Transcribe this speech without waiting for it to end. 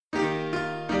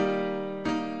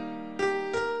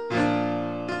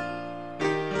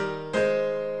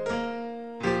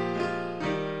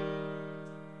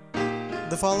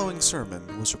following sermon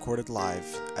was recorded live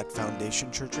at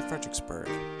Foundation Church of Fredericksburg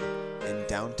in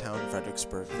downtown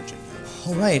Fredericksburg, Virginia.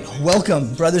 All right,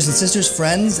 welcome, brothers and sisters,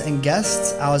 friends and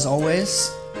guests. As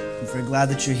always, I'm very glad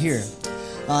that you're here.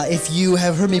 If you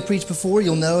have heard me preach before,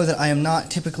 you'll know that I am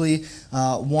not typically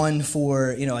one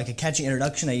for, like a catchy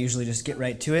introduction. I usually just get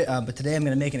right to it. But today I'm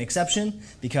going to make an exception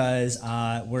because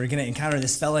we're going to encounter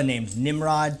this fella named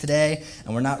Nimrod today,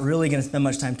 and we're not really going to spend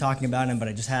much time talking about him, but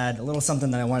I just had a little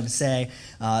something that I wanted to say.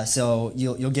 So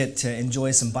you'll get to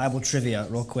enjoy some Bible trivia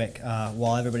real quick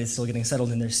while everybody's still getting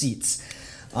settled in their seats.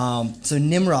 So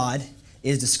Nimrod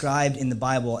is described in the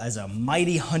Bible as a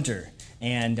mighty hunter,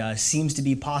 and seems to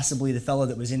be possibly the fellow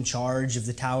that was in charge of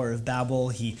the Tower of Babel.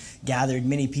 He gathered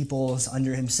many peoples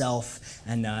under himself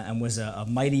and was a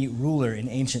mighty ruler in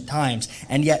ancient times.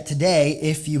 And yet today,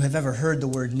 if you have ever heard the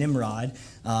word Nimrod,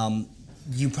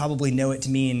 you probably know it to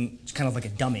mean kind of like a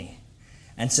dummy.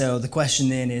 And so the question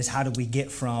then is, how do we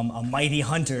get from a mighty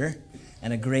hunter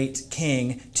and a great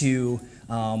king to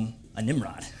a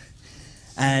Nimrod?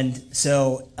 And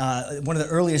so one of the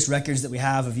earliest records that we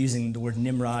have of using the word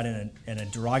Nimrod in a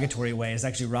derogatory way is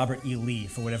actually Robert E. Lee,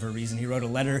 for whatever reason. He wrote a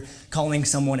letter calling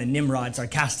someone a Nimrod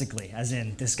sarcastically, as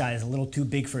in, this guy is a little too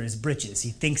big for his britches. He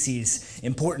thinks he's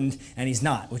important, and he's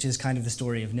not, which is kind of the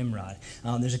story of Nimrod.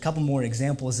 There's a couple more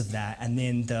examples of that, and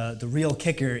then the real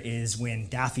kicker is when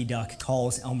Daffy Duck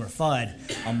calls Elmer Fudd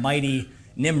a mighty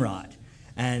Nimrod.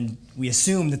 And we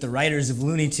assume that the writers of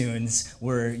Looney Tunes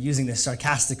were using this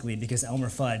sarcastically because Elmer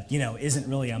Fudd, isn't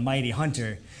really a mighty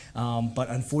hunter. But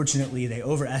unfortunately, they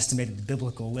overestimated the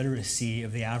biblical literacy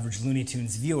of the average Looney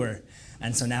Tunes viewer.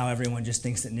 And so now everyone just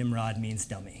thinks that Nimrod means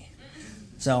dummy.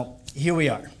 So here we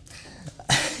are.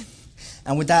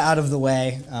 And with that out of the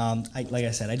way, like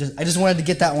I said, I just wanted to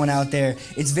get that one out there.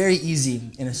 It's very easy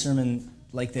in a sermon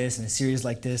like this, in a series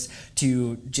like this,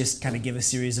 to just kind of give a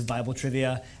series of Bible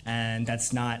trivia, and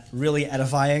that's not really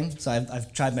edifying, so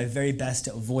I've tried my very best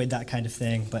to avoid that kind of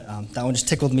thing, but that one just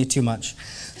tickled me too much,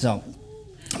 so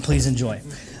please enjoy.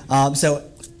 So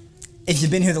if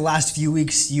you've been here the last few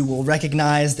weeks, you will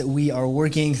recognize that we are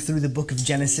working through the book of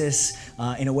Genesis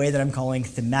in a way that I'm calling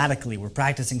thematically. We're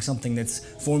practicing something that's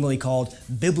formally called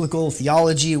biblical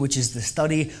theology, which is the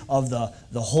study of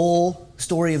the whole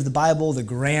story of the Bible, the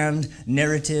grand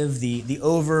narrative, the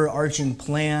overarching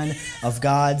plan of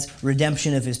God's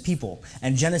redemption of his people.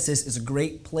 And Genesis is a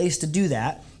great place to do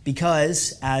that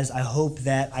because, as I hope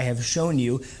that I have shown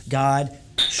you, God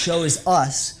shows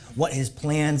us what his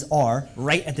plans are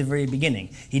right at the very beginning.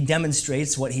 He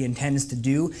demonstrates what he intends to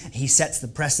do. He sets the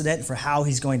precedent for how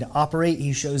he's going to operate.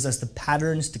 He shows us the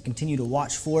patterns to continue to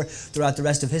watch for throughout the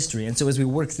rest of history. And so as we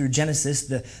work through Genesis,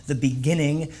 the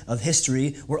beginning of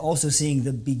history, we're also seeing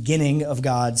the beginning of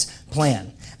God's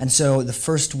plan. And so the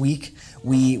first week,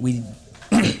 we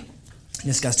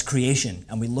discussed creation,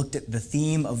 and we looked at the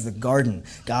theme of the garden.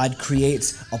 God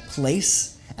creates a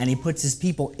place, and he puts his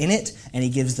people in it, and he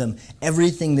gives them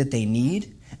everything that they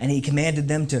need, and he commanded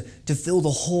them to fill the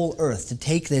whole earth, to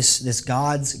take this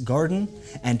God's garden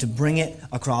and to bring it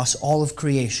across all of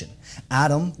creation.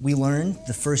 Adam, we learned,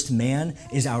 the first man,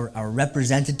 is our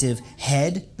representative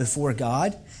head before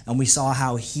God, and we saw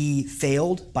how he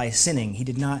failed by sinning. He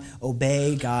did not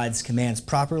obey God's commands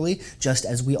properly, just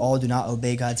as we all do not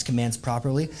obey God's commands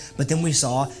properly. But then we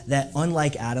saw that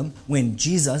unlike Adam, when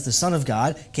Jesus, the Son of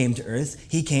God, came to earth,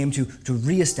 he came to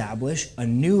reestablish a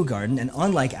new garden, and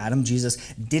unlike Adam,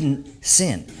 Jesus didn't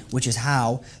sin, which is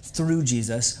how, through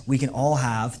Jesus, we can all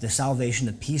have the salvation,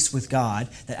 the peace with God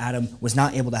that Adam was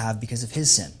not able to have because of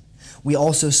his sin. We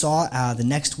also saw the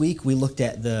next week, we looked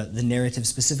at the narrative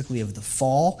specifically of the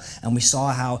fall, and we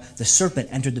saw how the serpent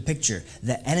entered the picture,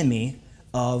 the enemy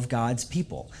of God's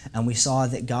people. And we saw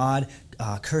that God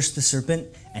cursed the serpent,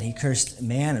 and he cursed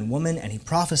man and woman, and he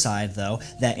prophesied, though,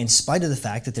 that in spite of the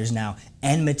fact that there's now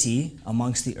enmity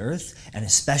amongst the earth, and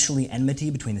especially enmity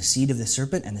between the seed of the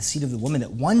serpent and the seed of the woman,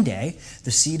 that one day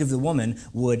the seed of the woman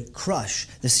would crush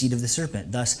the seed of the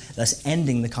serpent, thus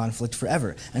ending the conflict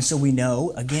forever. And so we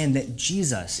know, again, that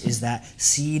Jesus is that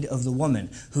seed of the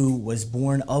woman who was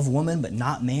born of woman but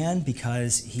not man,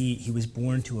 because he was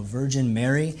born to a virgin,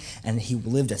 Mary, and he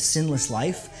lived a sinless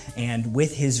life, and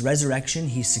with his resurrection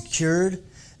he secured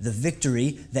the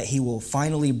victory that he will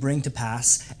finally bring to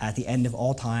pass at the end of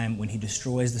all time when he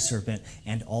destroys the serpent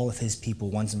and all of his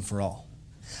people once and for all.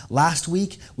 Last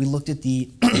week, we looked at the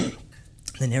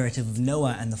narrative of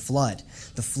Noah and the flood.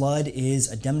 The flood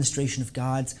is a demonstration of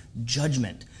God's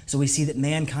judgment. So we see that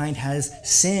mankind has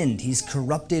sinned. He's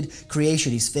corrupted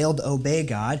creation. He's failed to obey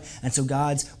God. And so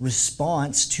God's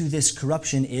response to this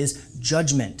corruption is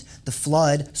judgment. The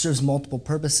flood serves multiple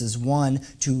purposes. One,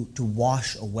 to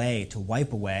wash away, to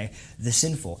wipe away the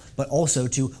sinful, but also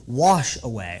to wash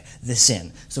away the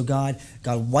sin. So God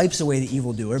wipes away the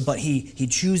evildoer, but he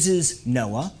chooses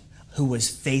Noah, who was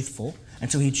faithful,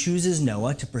 and so he chooses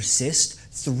Noah to persist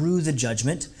through the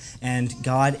judgment, and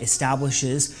God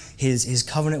establishes his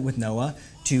covenant with Noah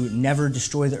to never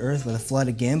destroy the earth with a flood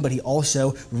again, but he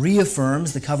also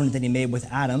reaffirms the covenant that he made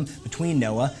with Adam between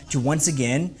Noah to once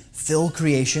again fill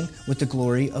creation with the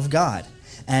glory of God.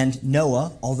 And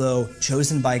Noah, although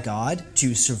chosen by God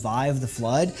to survive the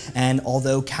flood, and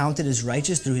although counted as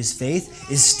righteous through his faith,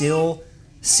 is still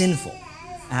sinful,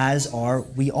 as are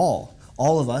we all.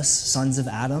 All of us, sons of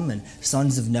Adam and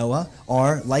sons of Noah,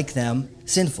 are, like them,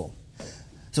 sinful.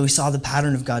 So we saw the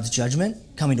pattern of God's judgment,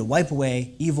 coming to wipe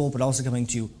away evil, but also coming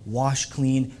to wash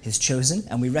clean his chosen.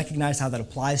 And we recognize how that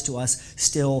applies to us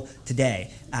still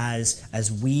today. As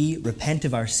we repent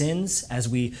of our sins, as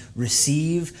we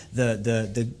receive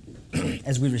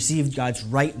as we receive God's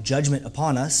right judgment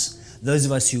upon us, those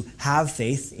of us who have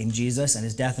faith in Jesus and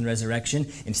his death and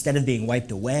resurrection, instead of being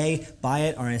wiped away by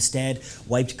it, are instead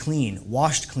wiped clean,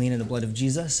 washed clean in the blood of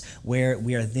Jesus, where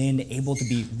we are then able to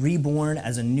be reborn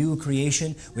as a new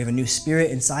creation. We have a new spirit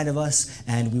inside of us,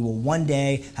 and we will one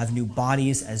day have new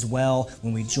bodies as well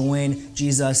when we join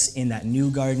Jesus in that new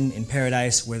garden in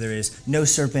paradise where there is no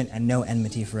serpent and no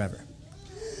enmity forever.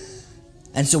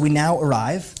 And so we now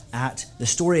arrive at the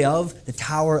story of the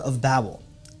Tower of Babel.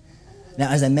 Now,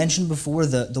 as I mentioned before,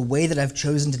 the way that I've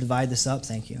chosen to divide this up,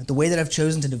 thank you, the way that I've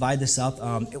chosen to divide this up,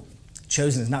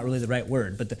 chosen is not really the right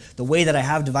word, but the way that I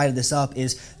have divided this up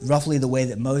is roughly the way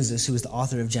that Moses, who is the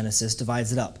author of Genesis,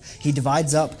 divides it up. He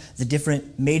divides up the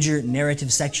different major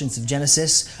narrative sections of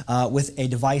Genesis with a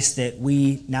device that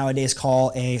we nowadays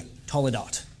call a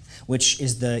toledot, which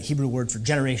is the Hebrew word for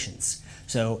generations.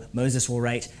 So Moses will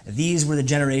write, these were the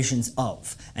generations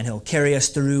of, and he'll carry us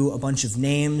through a bunch of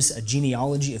names, a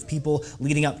genealogy of people,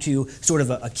 leading up to sort of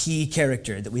a key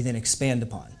character that we then expand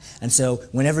upon. And so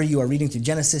whenever you are reading through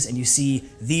Genesis and you see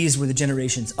these were the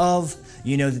generations of,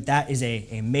 you know that that is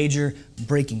a major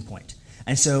breaking point.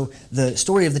 And so the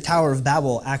story of the Tower of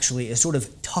Babel actually is sort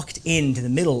of tucked into the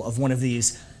middle of one of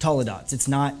these toledots. It's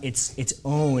not its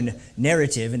own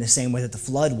narrative in the same way that the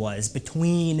flood was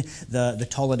between the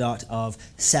toledot of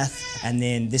Seth, and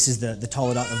then this is the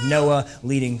toledot of Noah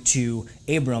leading to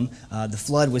Abram. The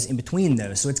flood was in between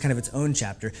those, so it's kind of its own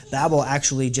chapter. Babel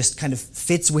actually just kind of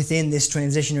fits within this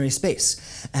transitionary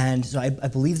space. And so I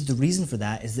believe that the reason for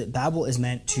that is that Babel is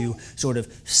meant to sort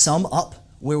of sum up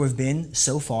where we've been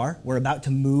so far. We're about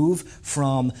to move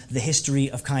from the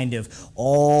history of kind of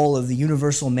all of the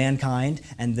universal mankind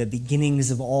and the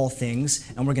beginnings of all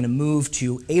things, and we're going to move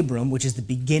to Abram, which is the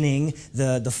beginning,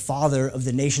 the father of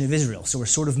the nation of Israel. So we're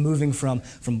sort of moving from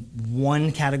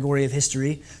one category of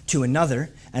history to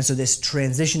another, and so this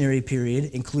transitionary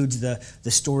period includes the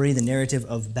story, the narrative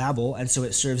of Babel, and so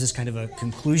it serves as kind of a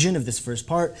conclusion of this first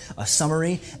part, a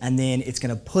summary, and then it's going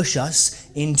to push us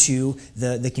into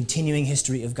the continuing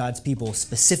history of God's people,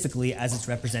 specifically as it's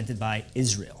represented by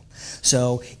Israel.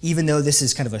 So even though this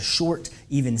is kind of a short,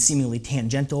 even seemingly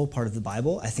tangential part of the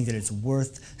Bible, I think that it's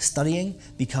worth studying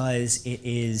because it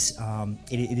is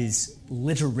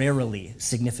literarily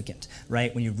significant,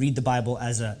 right? When you read the Bible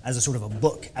as a sort of a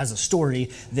book, as a story,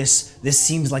 this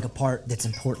seems like a part that's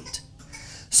important.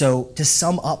 So to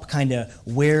sum up kind of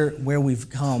where we've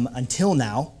come until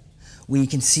now, we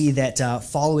can see that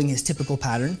following his typical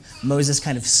pattern, Moses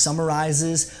kind of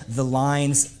summarizes the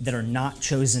lines that are not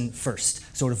chosen first.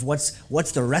 Sort of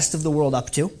what's the rest of the world up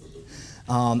to?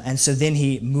 And so then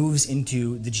he moves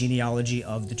into the genealogy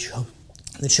of the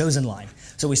chosen line.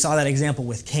 So we saw that example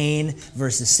with Cain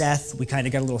versus Seth. We kind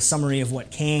of got a little summary of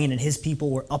what Cain and his people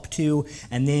were up to,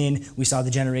 and then we saw the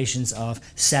generations of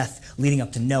Seth leading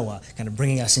up to Noah, kind of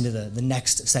bringing us into the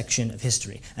next section of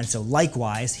history. And so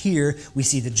likewise, here we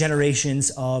see the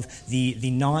generations of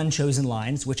the non-chosen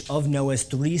lines, which of Noah's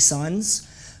 3 sons,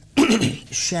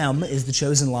 Shem is the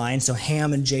chosen line, so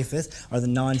Ham and Japheth are the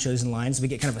non-chosen lines. We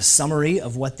get kind of a summary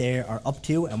of what they are up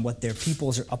to and what their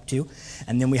peoples are up to.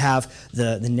 And then we have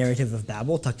the narrative of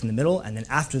Babel tucked in the middle, and then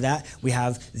after that we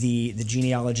have the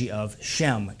genealogy of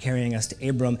Shem carrying us to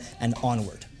Abram and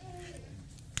onward.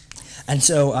 And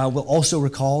so we'll also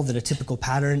recall that a typical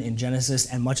pattern in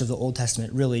Genesis and much of the Old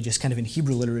Testament, really just kind of in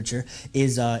Hebrew literature,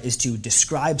 is to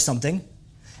describe something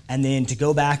and then to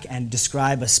go back and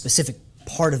describe a specific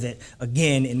part of it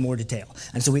again in more detail.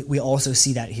 And so we also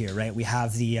see that here, right? We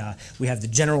have the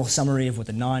general summary of what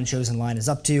the non-chosen line is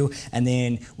up to, and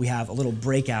then we have a little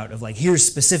breakout of like, here's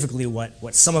specifically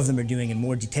what some of them are doing in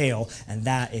more detail, and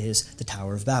that is the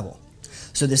Tower of Babel.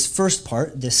 So this first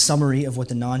part, this summary of what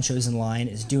the non-chosen line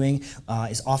is doing,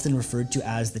 is often referred to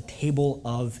as the Table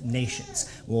of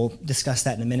Nations. We'll discuss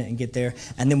that in a minute and get there.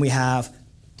 And then we have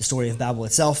the story of Babel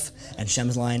itself and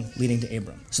Shem's line leading to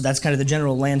Abram. So that's kind of the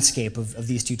general landscape of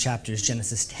these two chapters,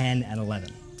 Genesis 10 and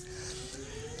 11.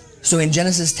 So in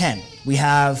Genesis 10, we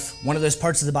have one of those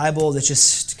parts of the Bible that's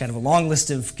just kind of a long list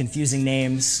of confusing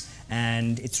names,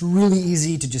 and it's really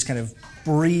easy to just kind of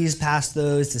breeze past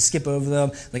those, to skip over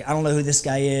them. Like, I don't know who this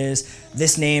guy is.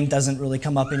 This name doesn't really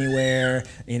come up anywhere.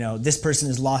 This person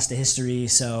is lost to history,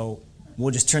 so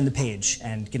we'll just turn the page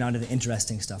and get on to the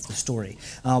interesting stuff, the story.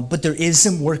 But there is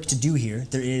some work to do here.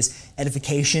 There is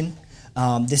edification.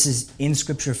 This is in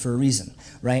Scripture for a reason,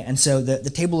 right? And so the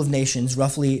Table of Nations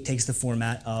roughly takes the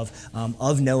format of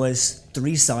Noah's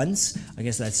 3 sons. I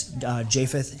guess that's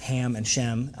Japheth, Ham, and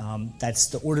Shem. That's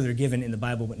the order they're given in the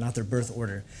Bible, but not their birth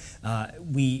order.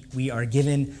 We are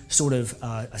given sort of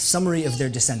a summary of their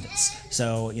descendants.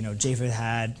 So, Japheth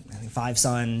had, I think, 5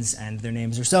 sons, and their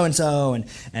names are so-and-so,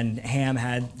 and Ham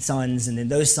had sons, and then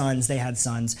those sons, they had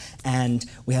sons. And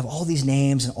we have all these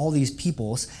names and all these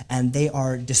peoples, and they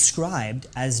are described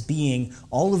as being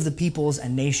all of the peoples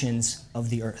and nations of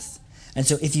the earth. And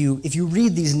so if you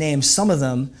read these names, some of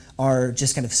them are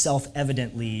just kind of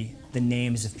self-evidently the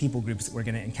names of people groups that we're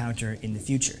going to encounter in the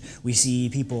future. We see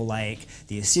people like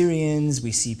the Assyrians,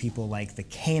 we see people like the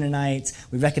Canaanites.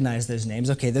 We recognize those names.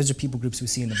 Okay, those are people groups we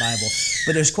see in the Bible.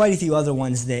 But there's quite a few other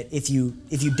ones that if you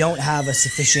don't have a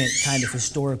sufficient kind of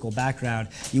historical background,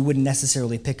 you wouldn't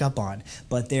necessarily pick up on.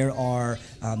 But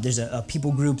there's a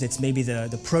people group that's maybe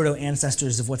the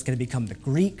proto-ancestors of what's going to become the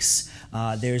Greeks.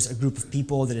 There's a group of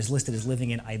people that is listed as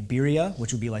living in Iberia,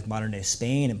 which would be like modern-day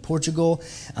Spain and Portugal.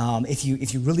 If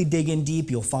you really dig in deep,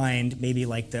 you'll find maybe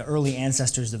like the early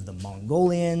ancestors of the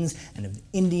Mongolians and of the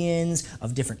Indians,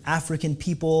 of different African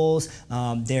peoples.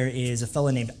 There is a fellow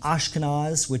named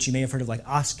Ashkenaz, which you may have heard of, like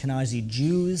Ashkenazi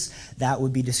Jews. That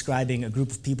would be describing a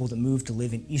group of people that moved to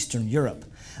live in Eastern Europe.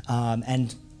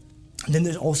 And then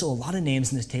there's also a lot of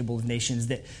names in this Table of Nations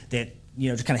that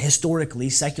just kind of historically,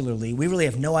 secularly, we really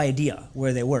have no idea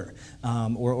where they were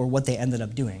or what they ended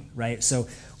up doing, right? So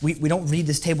we don't read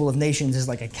this Table of Nations as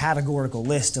like a categorical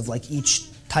list of like each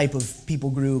type of people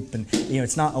group, and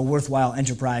it's not a worthwhile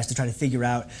enterprise to try to figure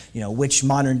out which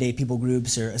modern day people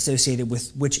groups are associated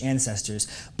with which ancestors.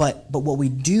 But what we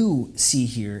do see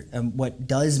here, what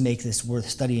does make this worth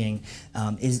studying,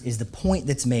 is the point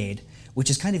that's made, which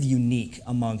is kind of unique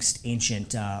amongst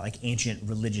ancient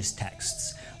religious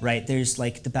texts, right? There's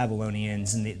like the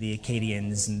Babylonians and the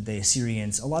Akkadians and the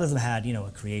Assyrians. A lot of them had,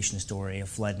 a creation story, a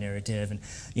flood narrative, and,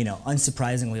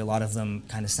 unsurprisingly, a lot of them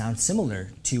kind of sound similar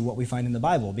to what we find in the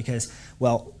Bible because,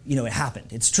 well, it happened.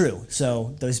 It's true.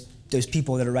 So those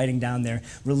people that are writing down their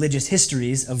religious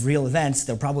histories of real events,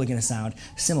 they're probably going to sound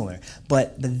similar.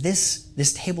 But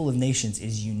this Table of Nations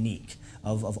is unique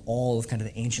of all of kind of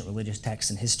the ancient religious texts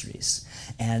and histories.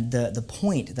 And the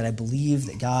point that I believe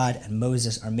that God and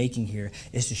Moses are making here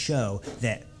is to show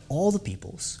that all the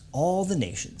peoples, all the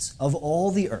nations of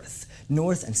all the earth,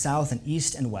 north and south and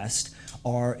east and west,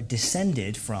 are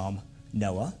descended from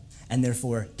Noah, and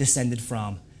therefore descended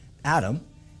from Adam,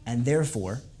 and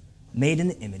therefore made in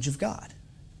the image of God.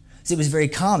 So it was very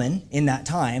common in that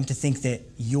time to think that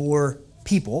your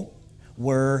people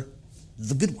were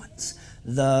the good ones,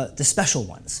 the special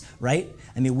ones, right?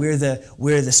 I mean, we're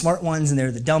the smart ones and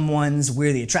they're the dumb ones.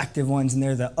 We're the attractive ones and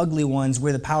they're the ugly ones.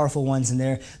 We're the powerful ones and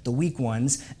they're the weak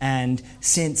ones. And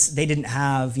since they didn't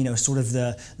have, sort of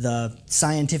the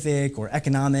scientific or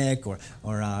economic or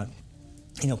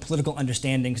political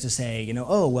understandings to say,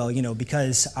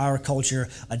 because our culture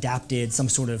adapted some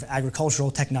sort of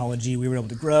agricultural technology, we were able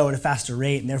to grow at a faster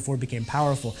rate and therefore became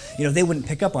powerful. They wouldn't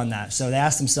pick up on that. So they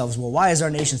asked themselves, well, why is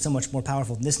our nation so much more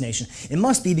powerful than this nation? It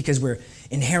must be because we're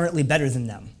inherently better than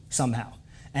them somehow.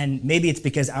 And maybe it's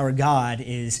because our God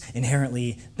is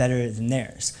inherently better than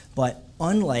theirs. But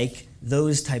unlike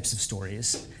those types of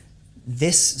stories,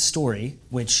 this story,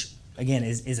 which again,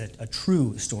 is a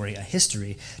true story, a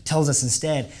history, tells us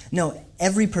instead, no,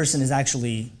 every person is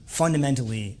actually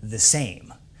fundamentally the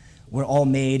same. We're all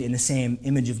made in the same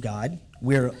image of God.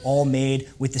 We're all made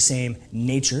with the same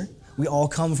nature. We all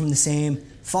come from the same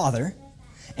Father,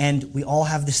 and we all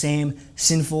have the same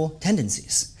sinful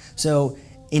tendencies. So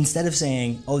instead of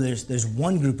saying, oh, there's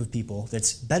one group of people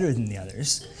that's better than the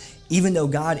others, even though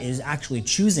God is actually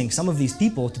choosing some of these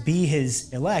people to be his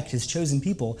elect, his chosen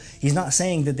people, he's not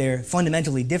saying that they're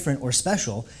fundamentally different or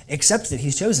special, except that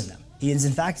he's chosen them. He is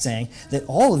in fact saying that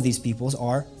all of these peoples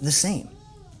are the same.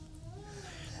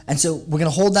 And so we're going to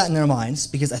hold that in our minds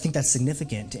because I think that's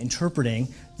significant to interpreting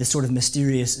this sort of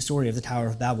mysterious story of the Tower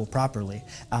of Babel properly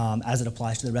as it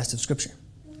applies to the rest of Scripture.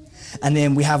 And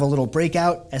then we have a little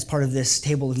breakout as part of this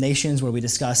table of nations where we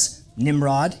discuss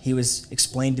Nimrod. He was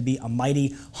explained to be a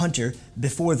mighty hunter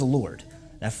before the Lord.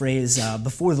 That phrase,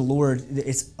 before the Lord,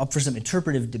 it's up for some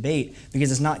interpretive debate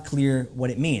because it's not clear what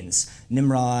it means.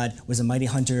 Nimrod was a mighty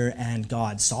hunter and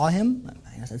God saw him.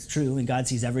 I guess that's true, and God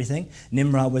sees everything.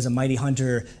 Nimrod was a mighty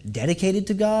hunter dedicated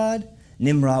to God.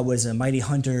 Nimrod was a mighty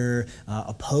hunter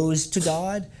opposed to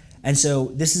God. And so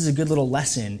this is a good little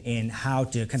lesson in how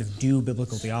to kind of do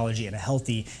biblical theology in a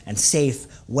healthy and safe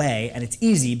way. And it's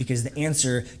easy because the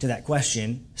answer to that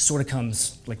question sort of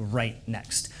comes like right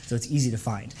next. So it's easy to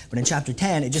find. But in chapter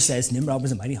 10, it just says Nimrod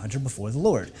was a mighty hunter before the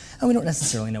Lord. And we don't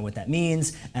necessarily know what that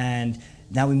means. And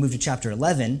now we move to chapter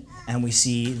 11, and we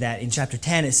see that in chapter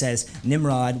 10 it says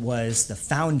Nimrod was the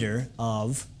founder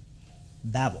of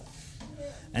Babel.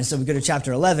 And so we go to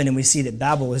chapter 11 and we see that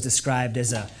Babel is described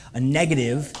as a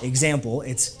negative example.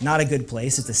 It's not a good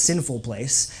place, it's a sinful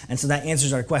place. And so that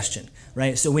answers our question,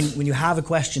 right? So when you have a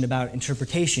question about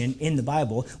interpretation in the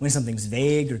Bible, when something's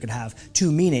vague or could have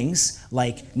two meanings,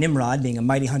 like Nimrod being a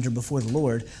mighty hunter before the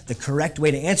Lord, the correct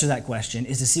way to answer that question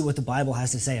is to see what the Bible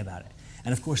has to say about it.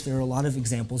 And of course, there are a lot of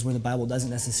examples where the Bible doesn't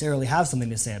necessarily have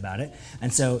something to say about it.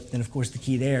 And so then, of course, the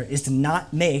key there is to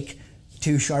not make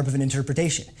too sharp of an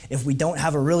interpretation. If we don't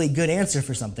have a really good answer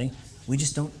for something, we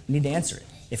just don't need to answer it.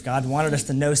 If God wanted us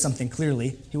to know something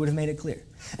clearly, he would have made it clear.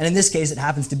 And in this case, it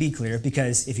happens to be clear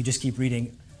because if you just keep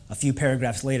reading a few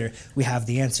paragraphs later, we have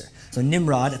the answer. So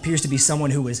Nimrod appears to be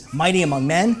someone who was mighty among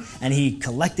men, and he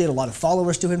collected a lot of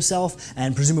followers to himself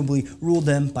and presumably ruled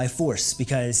them by force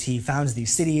because he founds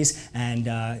these cities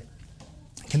and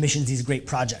commissions these great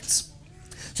projects.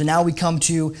 So now we come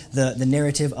to the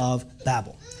narrative of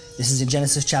Babel. This is in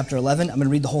Genesis chapter 11. I'm going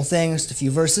to read the whole thing, just a few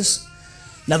verses.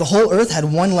 Now the whole earth had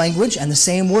one language and the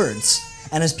same words.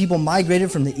 And as people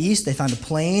migrated from the east, they found a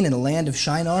plain in the land of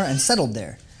Shinar and settled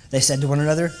there. They said to one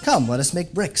another, "Come, let us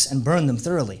make bricks and burn them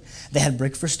thoroughly." They had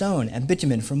brick for stone and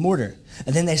bitumen for mortar.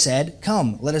 And then they said,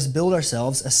 "Come, let us build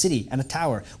ourselves a city and a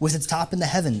tower with its top in the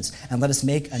heavens, and let us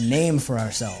make a name for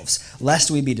ourselves,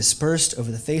 lest we be dispersed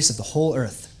over the face of the whole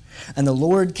earth." And the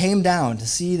Lord came down to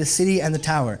see the city and the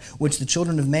tower, which the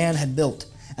children of man had built.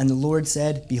 And the Lord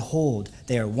said, "Behold,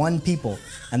 they are one people,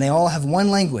 and they all have one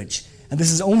language. And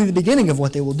this is only the beginning of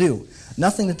what they will do.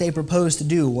 Nothing that they propose to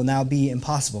do will now be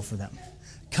impossible for them.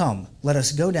 Come, let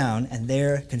us go down and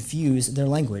there confuse their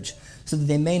language, so that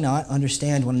they may not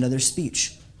understand one another's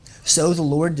speech." So the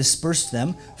Lord dispersed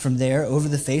them from there over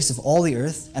the face of all the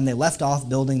earth, and they left off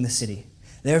building the city.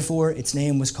 Therefore its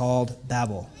name was called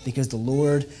Babel, because the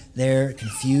Lord there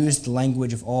confused the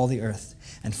language of all the earth.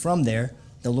 And from there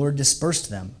the Lord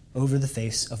dispersed them over the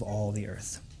face of all the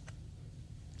earth.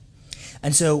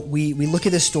 And so we look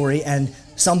at this story, and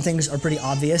some things are pretty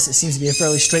obvious. It seems to be a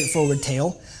fairly straightforward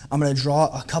tale. I'm going to draw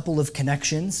a couple of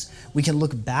connections. We can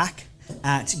look back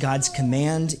at God's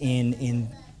command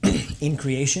in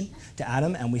creation to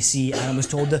Adam, and we see Adam was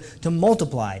told to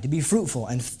multiply, to be fruitful,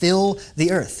 and fill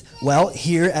the earth. Well,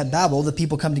 here at Babel, the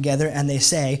people come together and they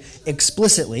say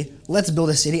explicitly, "Let's build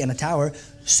a city and a tower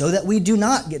so that we do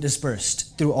not get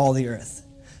dispersed through all the earth."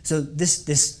 So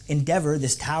this endeavor,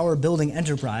 this tower building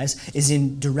enterprise, is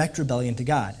in direct rebellion to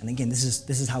God. And again, this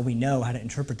is how we know how to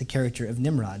interpret the character of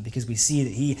Nimrod, because we see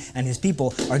that he and his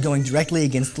people are going directly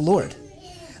against the Lord.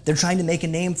 They're trying to make a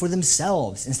name for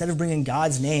themselves. Instead of bringing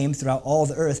God's name throughout all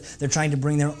the earth, they're trying to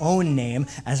bring their own name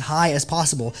as high as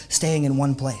possible, staying in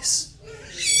one place.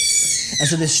 And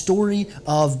so this story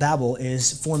of Babel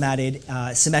is formatted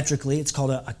symmetrically. It's called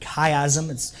a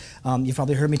chiasm. You've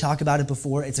probably heard me talk about it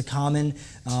before. It's a common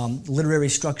literary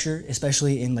structure,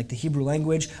 especially in like the Hebrew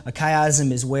language. A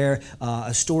chiasm is where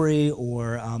a story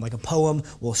or like a poem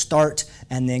will start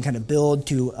and then kind of build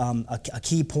to a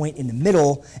key point in the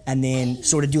middle, and then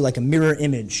sort of do like a mirror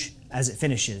image as it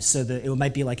finishes. So it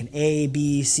might be like an A,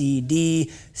 B, C, D,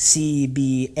 C,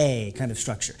 B, A kind of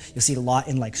structure. You'll see it a lot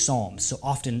in like Psalms. So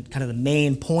often kind of the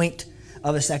main point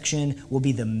of a section will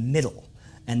be the middle.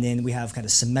 And then we have kind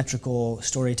of symmetrical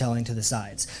storytelling to the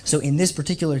sides. So in this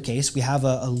particular case, we have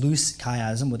a loose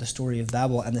chiasm with the story of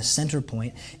Babel, and the center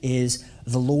point is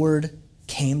the Lord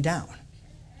came down.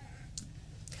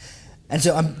 And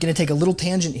so I'm going to take a little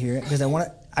tangent here because I want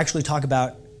to actually talk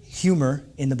about humor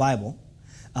in the Bible.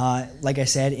 Like I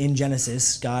said, in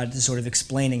Genesis, God is sort of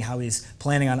explaining how he's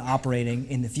planning on operating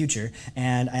in the future.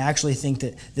 And I actually think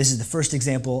that this is the first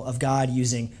example of God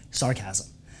using sarcasm.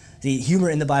 The humor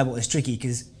in the Bible is tricky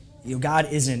because God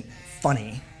isn't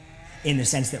funny, in the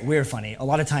sense that we're funny. A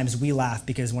lot of times we laugh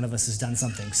because one of us has done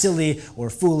something silly or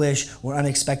foolish or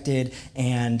unexpected,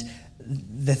 and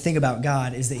the thing about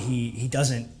God is that he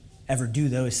doesn't ever do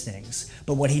those things.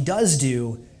 But what he does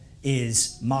do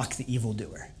is mock the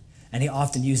evildoer, and he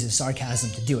often uses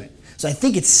sarcasm to do it. So I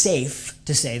think it's safe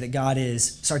to say that God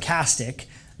is sarcastic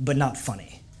but not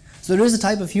funny. So there is a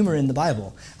type of humor in the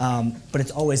Bible, but it's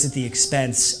always at the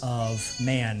expense of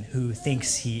man who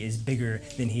thinks he is bigger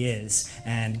than he is,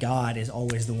 and God is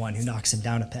always the one who knocks him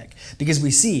down a peg. Because we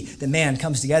see that man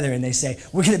comes together and they say,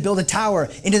 we're going to build a tower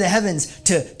into the heavens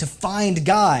to find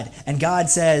God, and God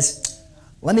says,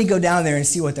 let me go down there and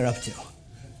see what they're up to.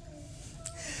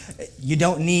 You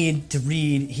don't need to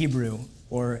read Hebrew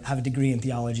or have a degree in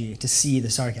theology to see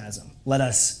the sarcasm. Let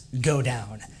us go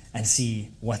down and see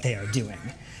what they are doing,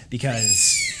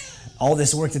 because all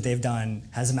this work that they've done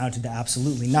has amounted to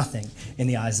absolutely nothing in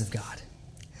the eyes of God.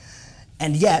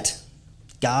 And yet,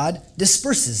 God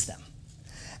disperses them.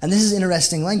 And this is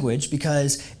interesting language,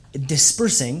 because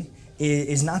dispersing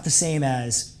is not the same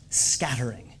as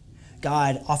scattering.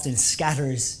 God often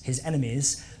scatters his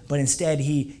enemies, but instead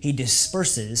he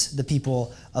disperses the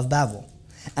people of Babel.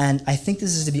 And I think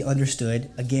this is to be understood,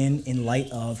 again, in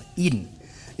light of Eden.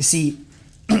 You see,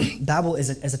 Babel is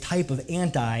a type of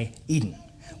anti-Eden.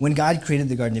 When God created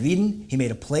the Garden of Eden, he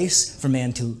made a place for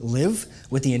man to live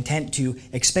with the intent to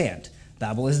expand.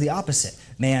 Babel is the opposite.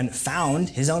 Man found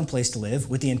his own place to live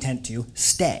with the intent to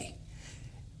stay.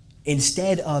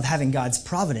 Instead of having God's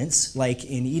providence, like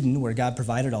in Eden, where God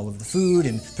provided all of the food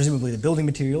and presumably the building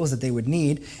materials that they would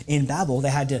need, in Babel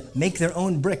they had to make their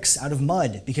own bricks out of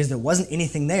mud, because there wasn't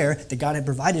anything there that God had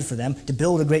provided for them to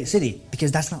build a great city,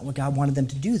 because that's not what God wanted them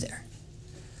to do there.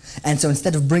 And so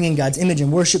instead of bringing God's image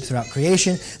and worship throughout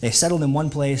creation, they settled in one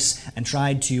place and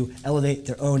tried to elevate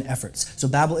their own efforts. So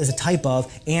Babel is a type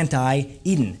of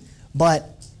anti-Eden.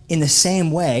 But in the same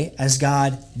way as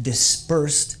God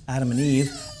dispersed Adam and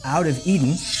Eve out of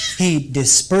Eden, he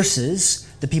disperses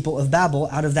the people of Babel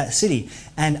out of that city.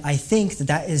 And I think that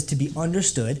that is to be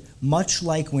understood, much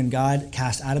like when God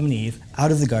cast Adam and Eve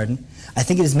out of the garden. I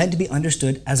think it is meant to be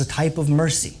understood as a type of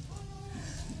mercy.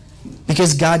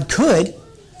 Because God could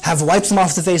have wiped them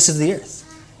off the face of the earth.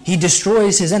 He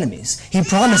destroys his enemies. He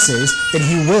promises that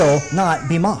he will not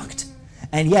be mocked.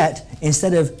 And yet,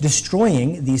 instead of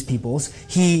destroying these peoples,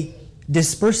 he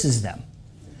disperses them.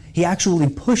 He actually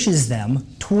pushes them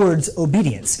towards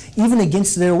obedience, even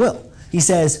against their will. He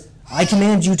says, I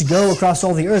command you to go across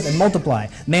all the earth and multiply.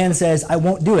 Man says, I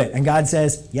won't do it. And God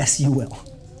says, yes, you will.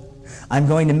 I'm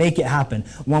going to make it happen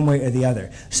one way or the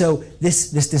other. So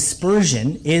this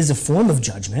dispersion is a form of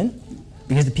judgment,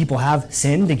 because the people have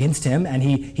sinned against him, and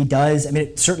he does,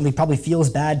 it certainly probably feels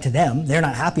bad to them. They're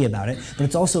not happy about it, but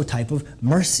it's also a type of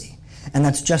mercy. And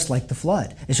that's just like the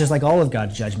flood. It's just like all of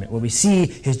God's judgment, where we see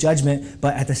his judgment,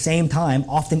 but at the same time,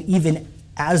 often even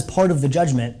as part of the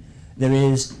judgment, there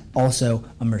is also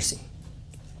a mercy.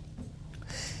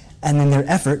 And then their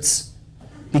efforts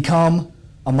become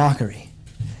a mockery,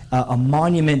 a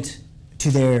monument to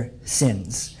their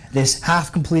sins. This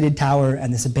half-completed tower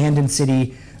and this abandoned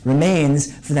city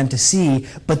remains for them to see,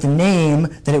 but the name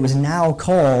that it was now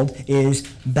called is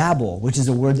Babel, which is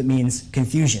a word that means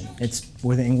confusion. It's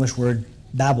where the English word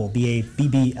Babel,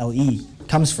 B-A-B-B-L-E,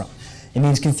 comes from. It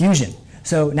means confusion.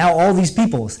 So now all these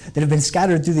peoples that have been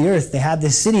scattered through the earth, they have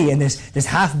this city and this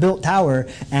half-built tower,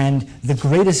 and the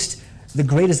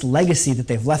greatest legacy that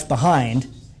they've left behind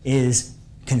is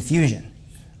confusion,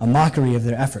 a mockery of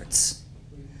their efforts.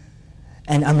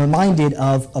 And I'm reminded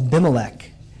of Abimelech.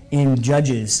 In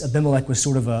Judges, Abimelech was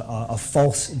sort of a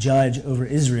false judge over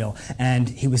Israel, and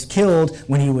he was killed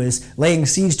when he was laying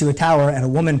siege to a tower, and a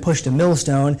woman pushed a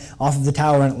millstone off of the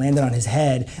tower and it landed on his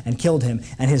head and killed him.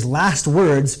 And his last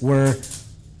words were,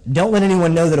 "Don't let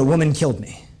anyone know that a woman killed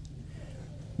me,"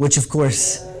 which of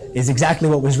course is exactly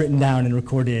what was written down and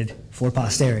recorded for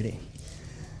posterity.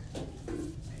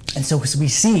 And so we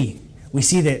see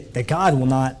that God will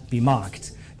not be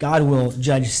mocked. God will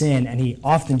judge sin, and he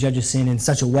often judges sin in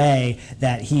such a way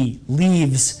that he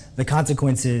leaves the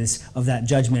consequences of that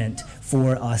judgment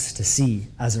for us to see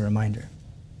as a reminder.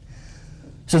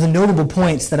 So the notable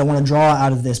points that I want to draw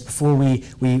out of this before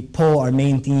we pull our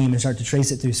main theme and start to trace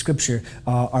it through Scripture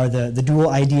are the dual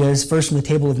ideas, first from the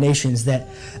Table of Nations, that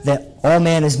all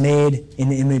man is made in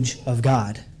the image of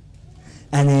God.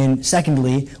 And then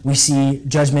secondly, we see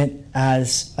judgment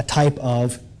as a type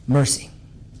of mercy.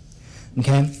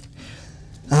 Okay?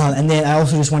 And then I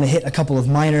also just want to hit a couple of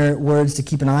minor words to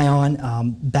keep an eye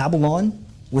on. Babylon,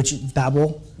 which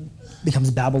Babel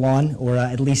becomes Babylon, or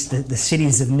at least the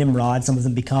cities of Nimrod. Some of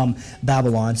them become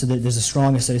Babylon, so there's a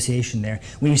strong association there.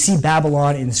 When you see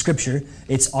Babylon in Scripture,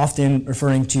 it's often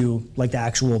referring to like the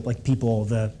actual like people,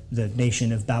 the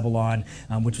nation of Babylon,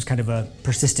 which was kind of a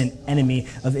persistent enemy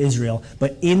of Israel.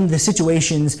 But in the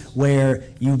situations where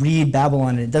you read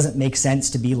Babylon and it doesn't make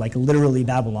sense to be like literally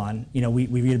Babylon, we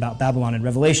read about Babylon in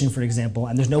Revelation, for example,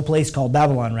 and there's no place called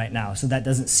Babylon right now, so that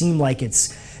doesn't seem like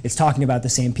it's talking about the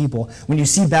same people. When you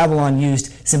see Babylon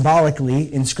used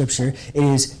symbolically in Scripture, it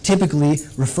is typically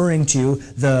referring to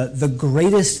the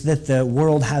greatest that the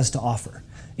world has to offer.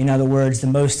 In other words, the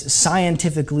most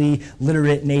scientifically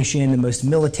literate nation, the most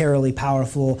militarily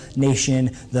powerful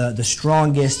nation, the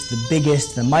strongest, the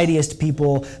biggest, the mightiest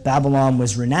people. Babylon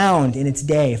was renowned in its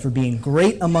day for being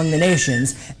great among the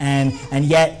nations, and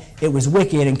yet it was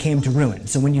wicked and came to ruin.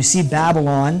 So when you see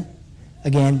Babylon,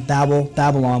 again,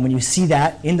 Babylon, when you see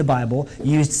that in the Bible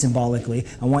used symbolically,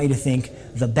 I want you to think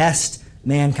the best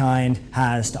mankind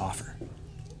has to offer.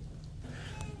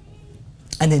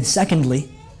 And then secondly,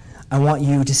 I want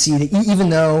you to see that even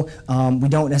though we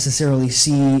don't necessarily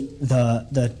see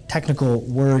the technical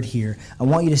word here, I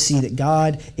want you to see that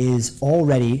God is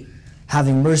already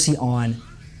having mercy on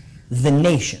the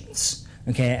nations.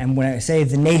 Okay, and when I say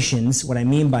the nations, what I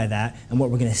mean by that, and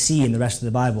what we're going to see in the rest of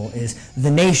the Bible, is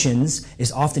the nations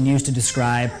is often used to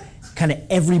describe kind of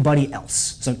everybody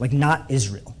else. So like not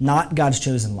Israel, not God's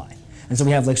chosen line. And so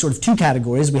we have like sort of two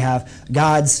categories. We have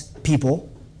God's people,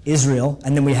 Israel,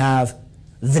 and then we have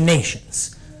the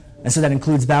nations. And so that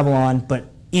includes Babylon, but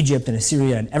Egypt and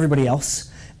Assyria and everybody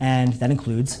else, and that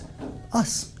includes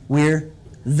us. We're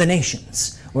the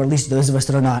nations, or at least those of us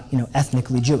that are not,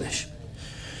 ethnically Jewish.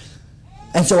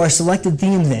 And so our selected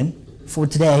theme then for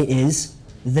today is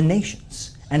the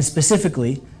nations, and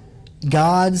specifically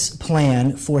God's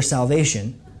plan for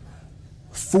salvation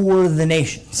for the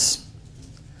nations.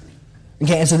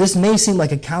 Okay, and so this may seem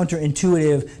like a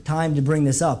counterintuitive time to bring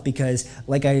this up because,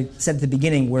 like I said at the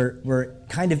beginning, we're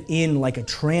kind of in like a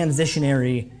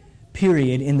transitionary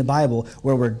period in the Bible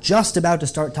where we're just about to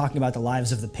start talking about the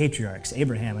lives of the patriarchs,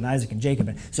 Abraham and Isaac and Jacob,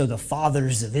 and so the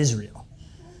fathers of Israel,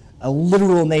 a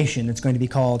literal nation that's going to be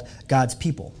called God's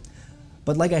people.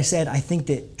 But like I said, I think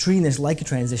that treating this like a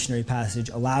transitionary passage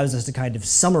allows us to kind of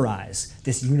summarize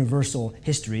this universal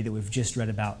history that we've just read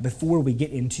about before we get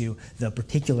into the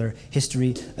particular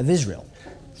history of Israel.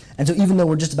 And so even though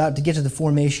we're just about to get to the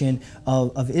formation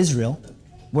of Israel,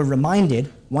 we're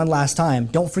reminded one last time,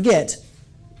 don't forget,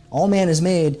 all man is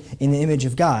made in the image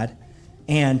of God,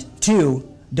 and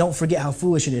two, don't forget how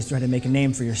foolish it is to try to make a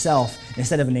name for yourself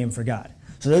instead of a name for God.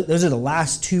 So those are the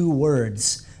last two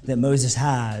words that Moses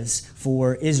has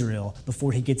for Israel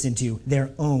before he gets into their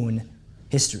own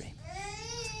history.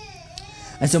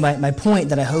 And so my point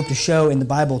that I hope to show in the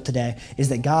Bible today is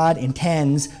that God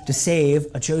intends to save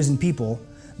a chosen people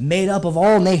made up of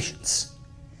all nations,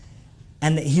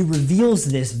 and that he reveals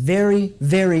this very,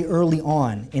 very early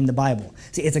on in the Bible.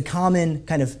 See, it's a common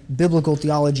kind of biblical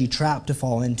theology trap to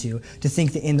fall into, to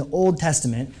think that in the Old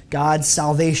Testament, God's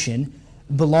salvation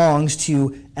belongs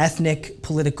to ethnic,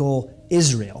 political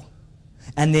Israel.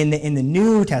 And then in the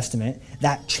New Testament,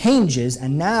 that changes,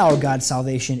 and now God's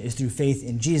salvation is through faith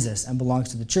in Jesus and belongs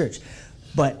to the church.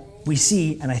 But we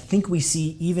see, and I think we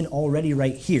see even already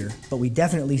right here, but we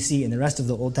definitely see in the rest of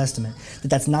the Old Testament, that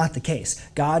that's not the case.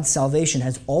 God's salvation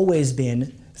has always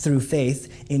been through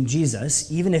faith in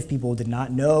Jesus, even if people did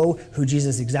not know who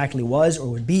Jesus exactly was or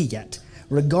would be yet,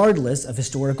 regardless of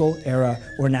historical era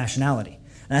or nationality.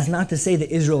 And that's not to say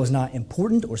that Israel is not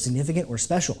important or significant or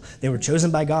special. They were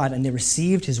chosen by God and they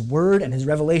received his word and his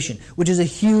revelation, which is a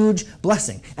huge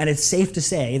blessing. And it's safe to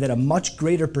say that a much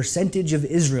greater percentage of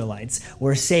Israelites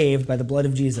were saved by the blood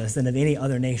of Jesus than of any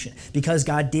other nation, because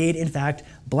God did, in fact,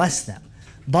 bless them.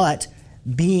 But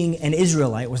being an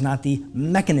Israelite was not the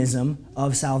mechanism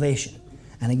of salvation.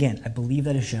 And again, I believe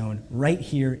that is shown right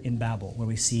here in Babel, where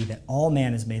we see that all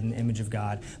man is made in the image of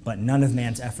God, but none of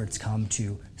man's efforts come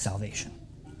to salvation.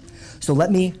 So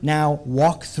let me now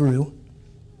walk through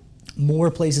more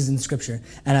places in Scripture,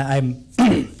 and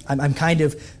I'm kind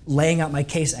of laying out my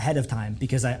case ahead of time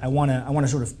because I want to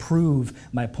sort of prove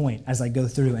my point as I go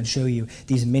through and show you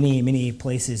these many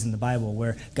places in the Bible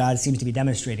where God seems to be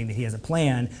demonstrating that he has a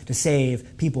plan to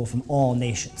save people from all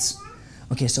nations.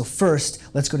 Okay, so first,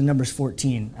 let's go to Numbers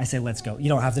 14. I say let's go. You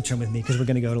don't have to turn with me because we're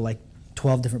going to go to like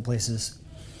 12 different places.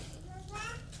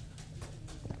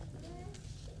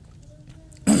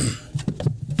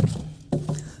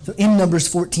 So in Numbers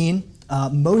 14,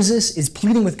 Moses is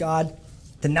pleading with God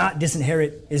to not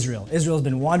disinherit Israel. Israel's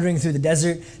been wandering through the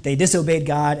desert. They disobeyed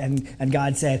God, and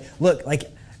God said, look,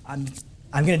 like,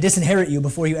 I'm going to disinherit you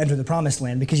before you enter the promised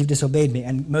land because you've disobeyed me.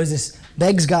 And Moses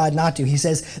begs God not to. He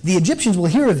says, the Egyptians will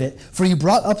hear of it, for you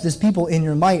brought up this people in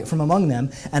your might from among them,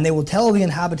 and they will tell the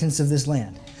inhabitants of this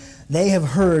land. They have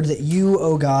heard that you,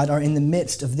 O God, are in the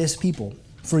midst of this people.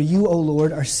 For you, O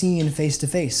Lord, are seen face to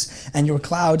face, and your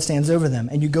cloud stands over them,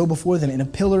 and you go before them in a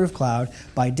pillar of cloud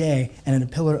by day and in a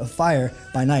pillar of fire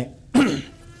by night.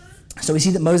 So we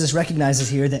see that Moses recognizes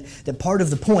here that part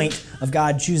of the point of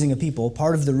God choosing a people,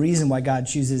 part of the reason why God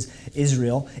chooses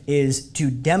Israel, is to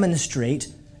demonstrate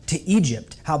to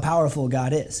Egypt how powerful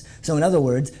God is. So in other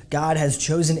words, God has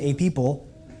chosen a people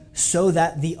so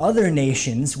that the other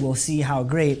nations will see how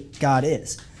great God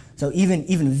is. So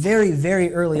even very,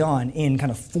 very early on in kind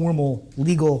of formal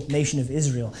legal nation of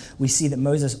Israel, we see that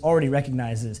Moses already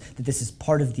recognizes that this is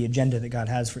part of the agenda that God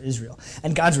has for Israel.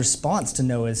 And God's response to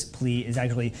Noah's plea is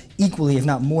actually equally, if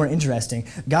not more, interesting.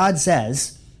 God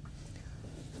says,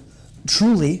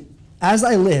 truly, as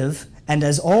I live, and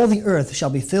as all the earth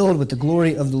shall be filled with the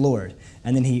glory of the Lord.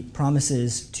 And then he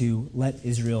promises to let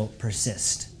Israel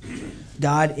persist.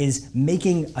 God is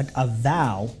making a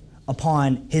vow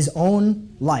upon his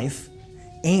own life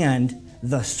and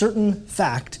the certain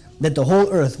fact that the whole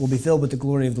earth will be filled with the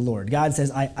glory of the Lord. God says,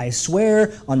 I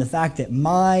swear on the fact that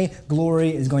my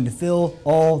glory is going to fill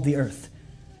all the earth.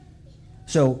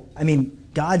 So,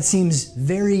 God seems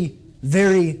very,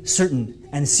 very certain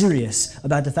and serious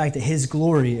about the fact that his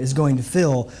glory is going to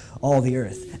fill all the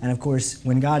earth. And of course,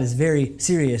 when God is very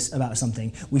serious about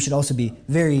something, we should also be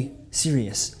very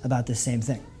serious about this same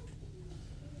thing.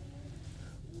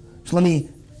 So let me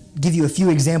give you a few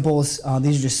examples.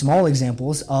 These are just small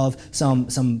examples of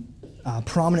some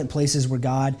prominent places where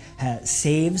God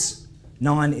saves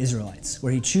non-Israelites,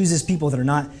 where he chooses people that are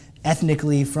not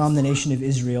ethnically from the nation of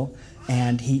Israel,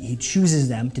 and he chooses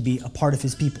them to be a part of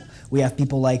his people. We have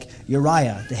people like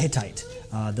Uriah the Hittite,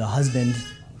 the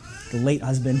late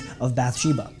husband of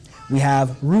Bathsheba. We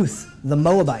have Ruth the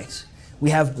Moabite. We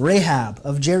have Rahab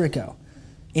of Jericho.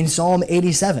 In Psalm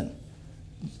 87,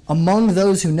 among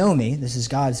those who know me, this is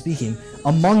God speaking,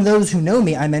 among those who know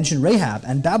me, I mention Rahab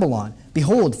and Babylon.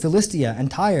 Behold, Philistia and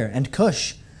Tyre and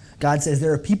Cush. God says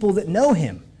there are people that know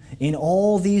him in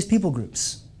all these people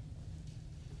groups.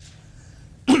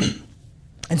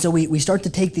 And so we start to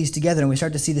take these together and we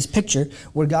start to see this picture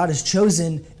where God has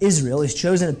chosen Israel, he's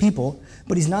chosen a people,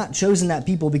 but he's not chosen that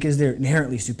people because they're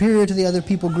inherently superior to the other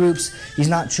people groups. He's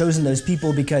not chosen those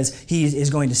people because he is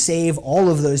going to save all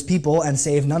of those people and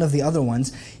save none of the other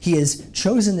ones. He has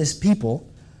chosen this people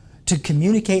to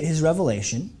communicate his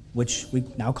revelation, which we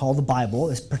now call the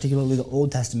Bible, particularly the Old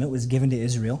Testament was given to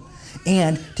Israel,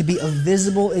 and to be a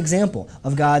visible example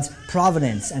of God's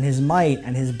providence and his might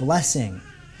and his blessing.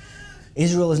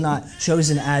 Israel is not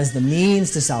chosen as the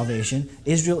means to salvation.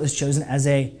 Israel is chosen as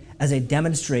a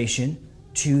demonstration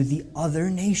to the other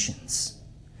nations.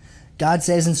 God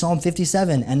says in Psalm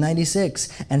 57 and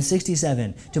 96 and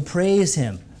 67 to praise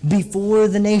him before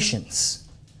the nations,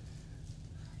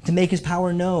 to make his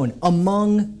power known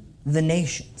among the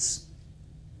nations.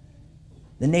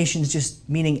 The nations just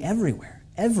meaning everywhere,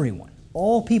 everyone,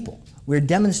 all people. We're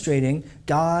demonstrating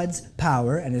God's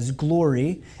power and his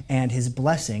glory and his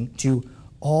blessing to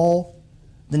all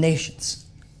the nations.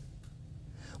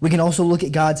 We can also look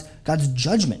at God's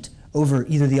judgment over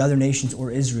either the other nations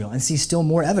or Israel and see still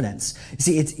more evidence. You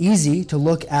see, it's easy to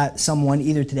look at someone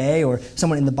either today or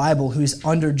someone in the Bible who's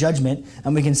under judgment,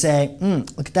 and we can say,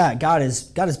 look at that, God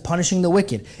is punishing the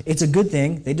wicked. It's a good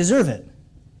thing, they deserve it.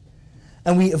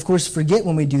 And we, of course, forget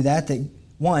when we do that,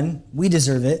 one, we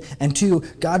deserve it, and two,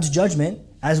 God's judgment,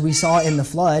 as we saw in the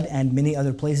flood and many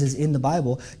other places in the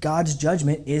Bible, God's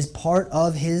judgment is part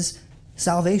of his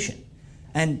salvation.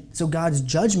 And so God's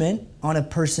judgment on a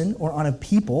person or on a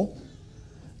people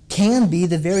can be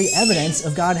the very evidence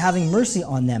of God having mercy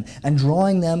on them and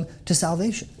drawing them to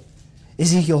salvation.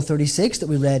 Ezekiel 36 that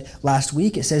we read last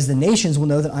week, it says, the nations will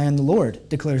know that I am the Lord,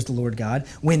 declares the Lord God,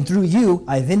 when through you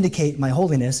I vindicate my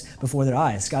holiness before their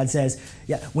eyes. God says,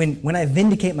 when I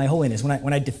vindicate my holiness,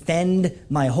 when I defend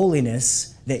my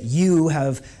holiness that you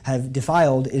have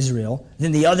defiled Israel,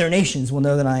 then the other nations will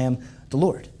know that I am the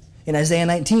Lord. In Isaiah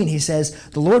 19, he says,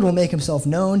 the Lord will make himself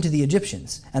known to the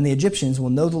Egyptians, and the Egyptians will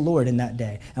know the Lord in that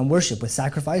day, and worship with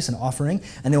sacrifice and offering,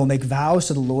 and they will make vows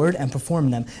to the Lord and perform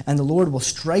them, and the Lord will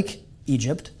strike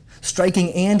Egypt,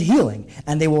 striking and healing,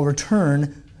 and they will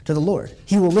return to the Lord.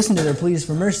 He will listen to their pleas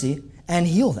for mercy and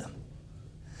heal them.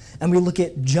 And we look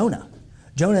at Jonah.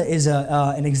 Jonah is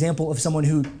an example of someone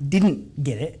who didn't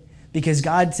get it, because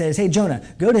God says, hey, Jonah,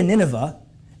 go to Nineveh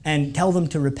and tell them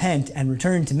to repent and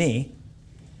return to me.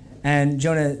 And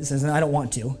Jonah says, I don't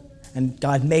want to. And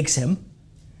God makes him.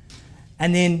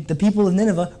 And then the people of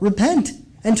Nineveh repent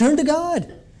and turn to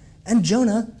God. And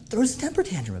Jonah throws a temper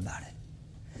tantrum about it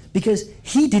because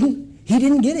he didn't get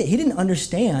it. He didn't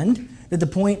understand that the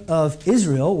point of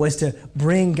Israel was to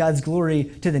bring God's glory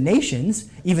to the nations,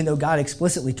 even though God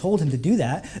explicitly told him to do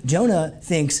that. Jonah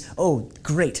thinks, oh,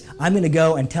 great, I'm going to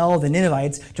go and tell the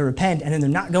Ninevites to repent, and then they're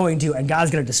not going to, and God's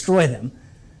going to destroy them.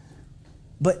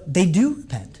 But they do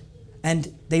repent,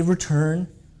 and they return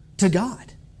to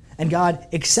God. And God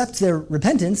accepts their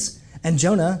repentance, and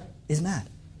Jonah is mad.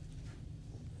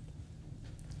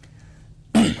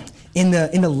 In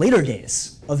the later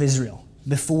days of Israel,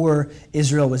 before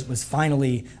Israel was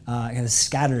finally kind of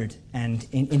scattered and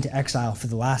into exile for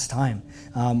the last time,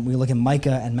 we look at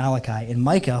Micah and Malachi. In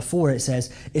Micah 4, it says,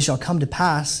 "It shall come to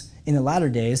pass in the latter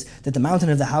days that the mountain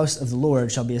of the house of the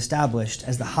Lord shall be established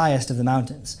as the highest of the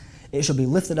mountains. It shall be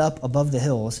lifted up above the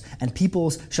hills, and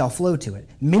peoples shall flow to it.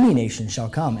 Many nations shall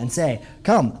come and say,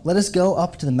 Come, let us go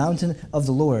up to the mountain of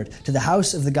the Lord, to the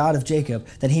house of the God of Jacob,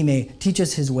 that he may teach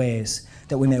us his ways,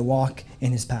 that we may walk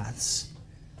in his paths."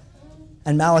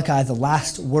 And Malachi, the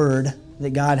last word that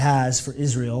God has for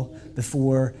Israel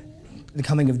before the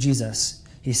coming of Jesus,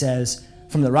 he says,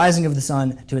 "From the rising of the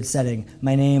sun to its setting,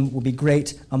 my name will be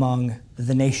great among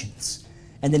the nations.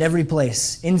 And in every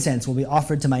place, incense will be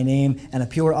offered to my name and a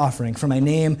pure offering, for my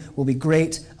name will be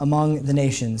great among the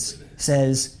nations,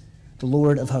 says the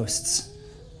Lord of hosts."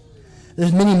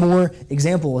 There's many more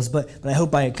examples, but I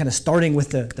hope by kind of starting with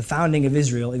the founding of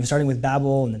Israel, even starting with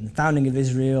Babel and then the founding of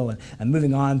Israel and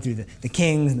moving on through the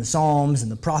kings and the Psalms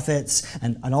and the prophets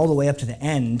and all the way up to the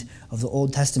end of the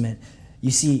Old Testament,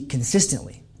 you see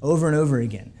consistently, over and over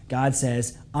again, God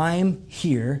says, I'm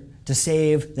here to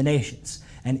save the nations.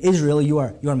 And Israel, you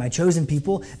are my chosen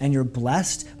people, and you're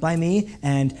blessed by me,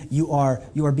 and you are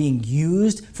being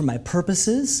used for my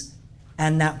purposes,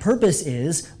 and that purpose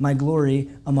is my glory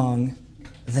among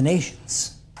the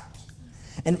nations.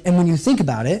 And when you think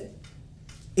about it,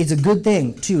 it's a good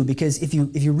thing too, because if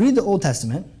you read the Old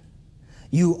Testament,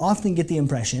 you often get the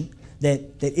impression that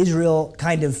Israel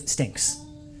kind of stinks.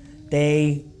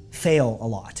 They fail a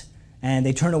lot, and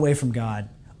they turn away from God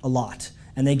a lot,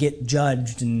 and they get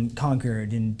judged and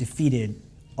conquered and defeated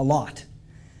a lot.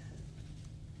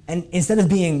 And instead of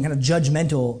being kind of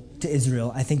judgmental to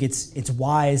Israel, I think it's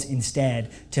wise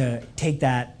instead to take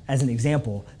that as an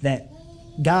example that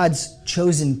God's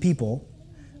chosen people,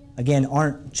 again,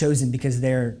 aren't chosen because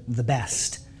they're the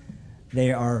best.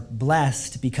 They are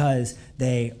blessed because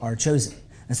they are chosen.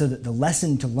 And so the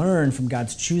lesson to learn from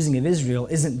God's choosing of Israel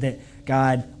isn't that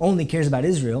God only cares about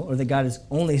Israel or that God is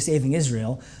only saving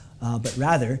Israel, but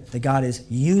rather that God is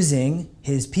using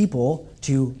his people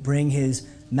to bring his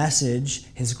message,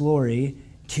 his glory,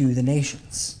 to the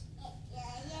nations.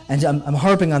 And I'm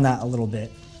harping on that a little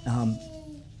bit,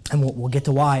 and we'll get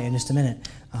to why in just a minute.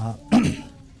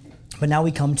 But now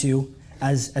we come to,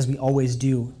 as we always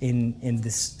do in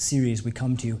this series, we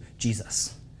come to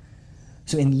Jesus.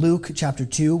 So in Luke chapter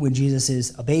 2, when Jesus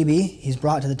is a baby, he's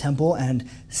brought to the temple, and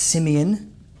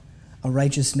Simeon, a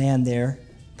righteous man there,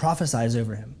 prophesies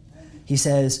over him. He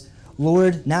says,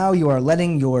 "Lord, now you are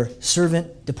letting your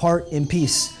servant depart in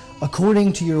peace,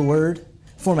 according to your word.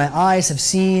 For my eyes have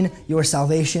seen your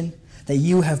salvation, that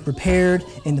you have prepared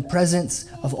in the presence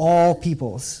of all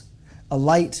peoples, a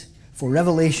light for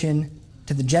revelation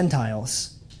to the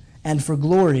Gentiles, and for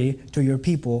glory to your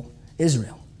people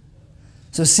Israel."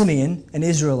 So Simeon, an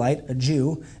Israelite, a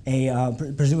Jew,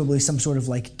 presumably some sort of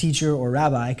like teacher or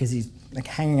rabbi, because he's like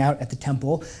hanging out at the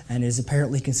temple and is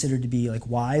apparently considered to be like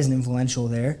wise and influential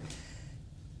there.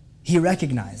 He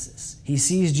recognizes, he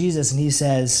sees Jesus, and he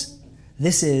says,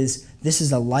 this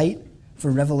is a light for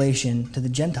revelation to the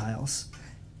Gentiles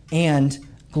and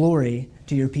glory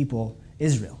to your people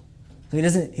Israel. So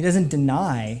he doesn't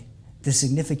deny the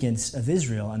significance of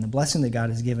Israel and the blessing that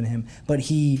God has given him, but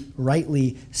he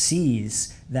rightly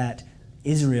sees that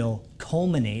Israel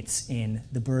culminates in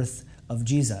the birth of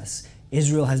Jesus.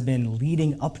 Israel has been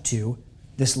leading up to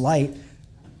this light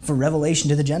for revelation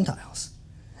to the Gentiles.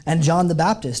 And John the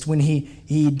Baptist, when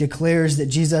he declares that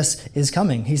Jesus is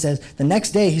coming, he says, the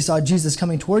next day he saw Jesus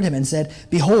coming toward him and said,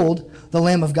 "Behold, the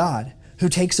Lamb of God, who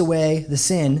takes away the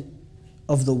sin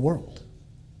of the world."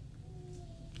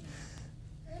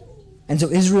 And so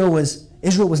Israel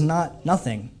was not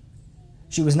nothing.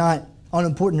 She was not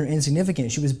unimportant or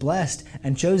insignificant. She was blessed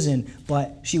and chosen,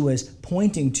 but she was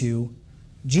pointing to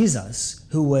Jesus,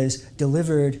 who was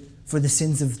delivered for the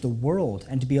sins of the world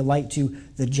and to be a light to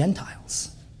the Gentiles.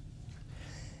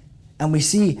 And we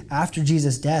see after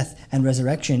Jesus' death and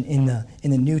resurrection in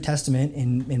the New Testament,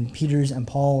 in Peter's and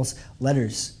Paul's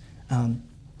letters,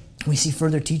 We see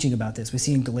further teaching about this. We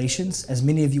see in Galatians, as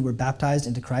many of you were baptized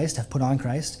into Christ, have put on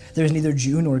Christ. There is neither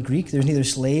Jew nor Greek, there is neither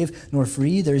slave nor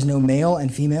free, there is no male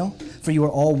and female, for you are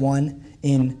all one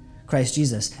in Christ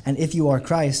Jesus. And if you are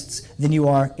Christ's, then you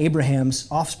are Abraham's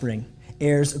offspring,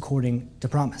 heirs according to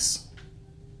promise.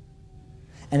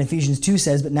 And Ephesians 2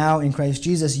 says, but now in Christ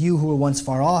Jesus, you who were once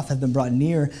far off have been brought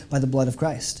near by the blood of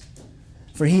Christ.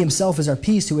 For he himself is our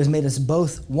peace, who has made us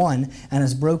both one and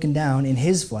has broken down in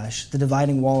his flesh the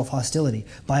dividing wall of hostility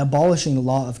by abolishing the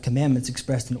law of commandments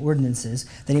expressed in ordinances,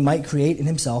 that he might create in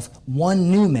himself one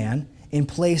new man in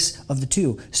place of the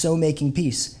two, so making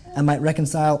peace, and might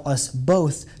reconcile us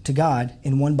both to God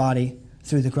in one body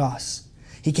through the cross.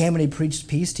 He came and he preached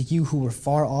peace to you who were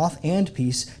far off and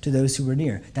peace to those who were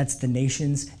near. That's the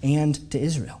nations and to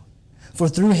Israel. For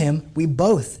through him we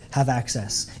both have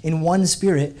access in one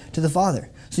spirit to the Father.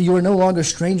 So you are no longer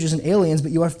strangers and aliens,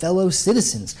 but you are fellow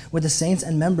citizens with the saints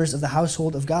and members of the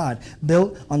household of God,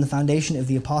 built on the foundation of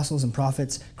the apostles and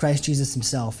prophets, Christ Jesus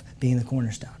himself being the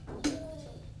cornerstone.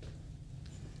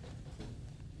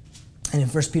 And in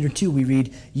 1 Peter 2 we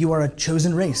read, you are a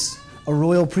chosen race, a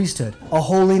royal priesthood, a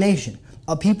holy nation,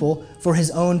 a people for his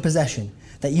own possession,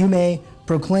 that you may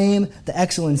proclaim the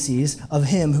excellencies of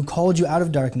him who called you out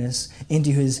of darkness into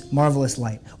his marvelous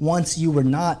light. Once you were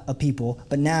not a people,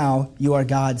 but now you are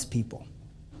God's people.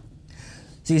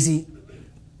 So you see,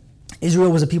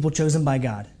 Israel was a people chosen by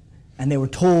God, and they were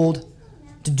told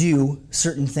to do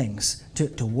certain things,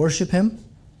 to worship him,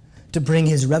 to bring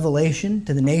his revelation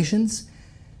to the nations,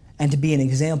 and to be an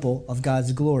example of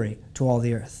God's glory to all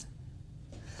the earth.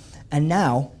 And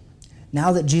now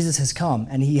that Jesus has come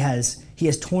and he has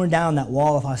torn down that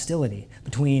wall of hostility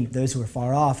between those who are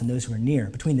far off and those who are near,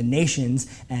 between the nations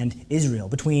and Israel,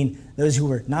 between those who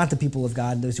were not the people of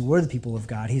God and those who were the people of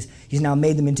God. He's now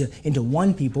made them into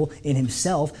one people in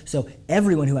himself. So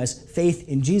everyone who has faith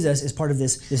in Jesus is part of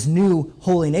this new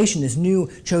holy nation, this new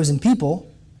chosen people.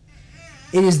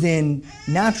 It is then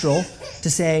natural to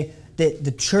say that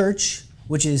the church,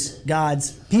 which is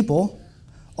God's people,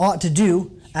 ought to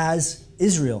do as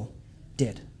Israel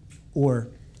did, or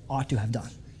ought to have done,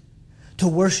 to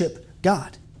worship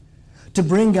God, to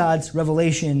bring God's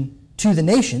revelation to the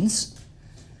nations,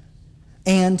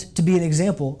 and to be an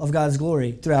example of God's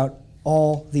glory throughout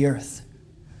all the earth.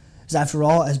 Because after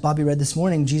all, as Bobby read this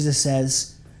morning, Jesus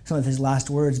says some of his last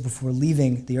words before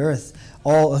leaving the earth,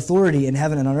 all authority in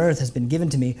heaven and on earth has been given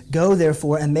to me. Go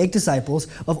therefore and make disciples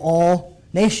of all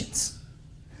nations,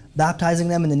 baptizing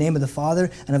them in the name of the Father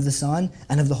and of the Son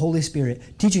and of the Holy Spirit,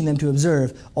 teaching them to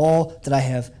observe all that I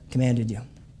have commanded you.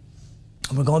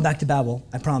 And we're going back to Babel,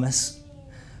 I promise.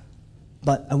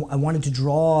 But I wanted to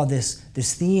draw this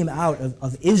theme out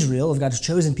of Israel, of God's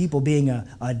chosen people, being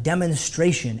a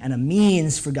demonstration and a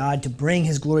means for God to bring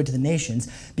his glory to the nations,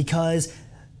 because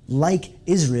like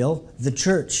Israel, the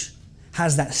church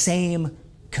has that same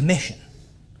commission.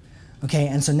 Okay,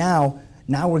 and so now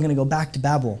we're going to go back to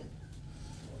Babel,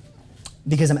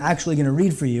 because I'm actually going to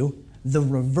read for you the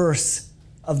reverse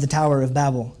of the Tower of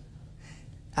Babel.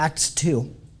 Acts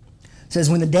 2 says,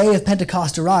 when the day of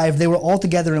Pentecost arrived, they were all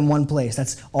together in one place.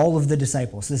 That's all of the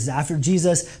disciples. This is after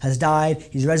Jesus has died,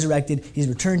 he's resurrected, he's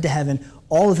returned to heaven.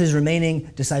 All of his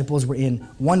remaining disciples were in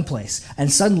one place.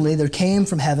 And suddenly there came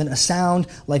from heaven a sound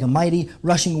like a mighty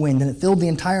rushing wind, and it filled the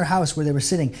entire house where they were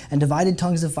sitting. And divided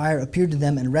tongues of fire appeared to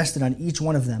them and rested on each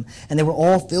one of them. And they were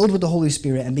all filled with the Holy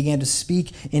Spirit and began to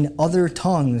speak in other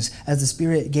tongues as the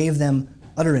Spirit gave them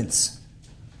utterance.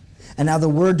 And now there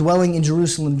were dwelling in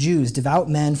Jerusalem Jews, devout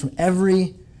men from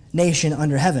every nation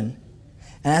under heaven.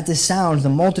 And at this sound, the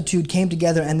multitude came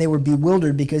together, and they were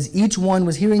bewildered, because each one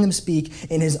was hearing them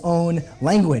speak in his own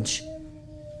language.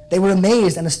 They were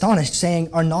amazed and astonished, saying,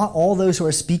 are not all those who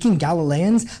are speaking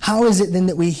Galileans? How is it then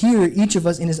that we hear each of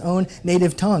us in his own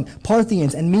native tongue?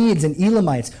 Parthians and Medes and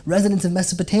Elamites, residents of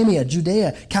Mesopotamia,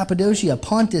 Judea, Cappadocia,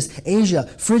 Pontus, Asia,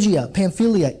 Phrygia,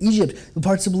 Pamphylia, Egypt, the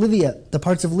parts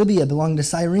of Libya belonging to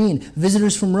Cyrene,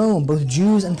 visitors from Rome, both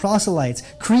Jews and proselytes,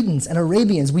 Cretans and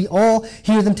Arabians, we all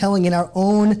hear them telling in our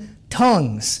own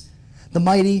tongues the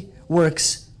mighty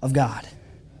works of God.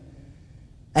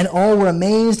 And all were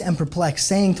amazed and perplexed,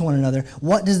 saying to one another,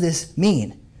 what does this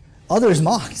mean? Others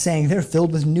mocked, saying, they're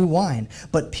filled with new wine.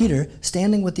 But Peter,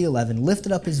 standing with the 11,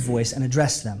 lifted up his voice and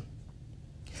addressed them.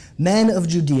 Men of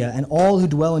Judea and all who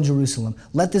dwell in Jerusalem,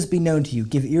 let this be known to you.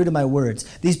 Give ear to my words.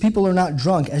 These people are not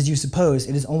drunk, as you suppose.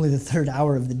 It is only the third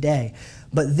hour of the day.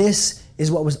 But this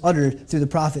is what was uttered through the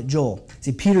prophet Joel.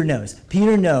 See, Peter knows.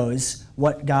 Peter knows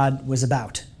what God was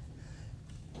about.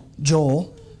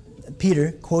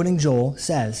 Peter, quoting Joel,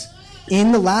 says,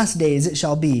 In the last days it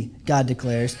shall be, God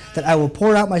declares, that I will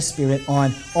pour out my Spirit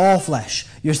on all flesh.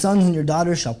 Your sons and your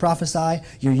daughters shall prophesy,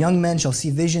 your young men shall see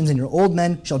visions, and your old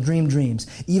men shall dream dreams.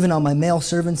 Even on my male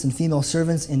servants and female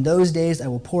servants, in those days I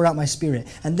will pour out my Spirit,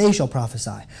 and they shall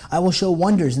prophesy. I will show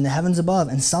wonders in the heavens above,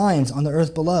 and signs on the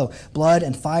earth below, blood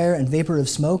and fire and vapor of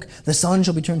smoke. The sun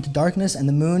shall be turned to darkness, and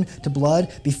the moon to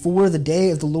blood, before the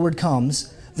day of the Lord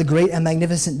comes, the great and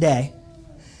magnificent day.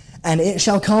 And it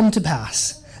shall come to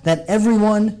pass that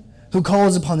everyone who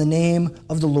calls upon the name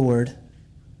of the Lord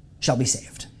shall be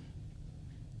saved.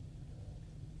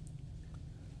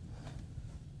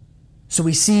 So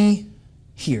we see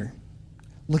here,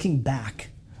 looking back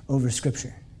over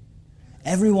Scripture,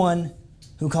 everyone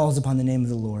who calls upon the name of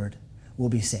the Lord will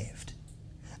be saved.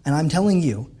 And I'm telling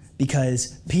you,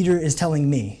 because Peter is telling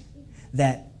me,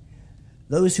 that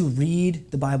those who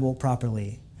read the Bible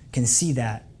properly can see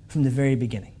that from the very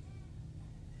beginning.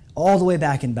 All the way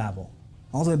back in Babel,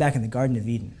 all the way back in the Garden of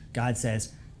Eden, God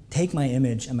says, take my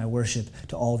image and my worship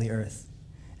to all the earth.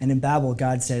 And in Babel,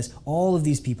 God says, all of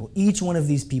these people, each one of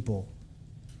these people,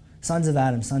 sons of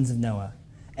Adam, sons of Noah,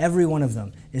 every one of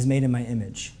them is made in my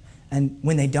image. And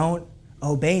when they don't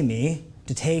obey me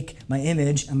to take my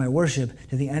image and my worship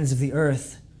to the ends of the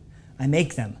earth, I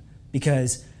make them,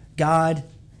 because God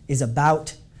is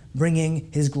about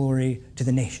bringing his glory to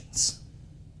the nations.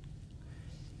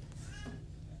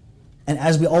 And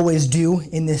as we always do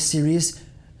in this series,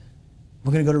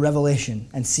 we're going to go to Revelation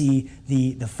and see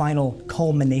the final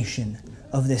culmination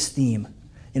of this theme.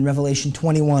 In Revelation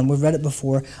 21, we've read it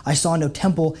before. I saw no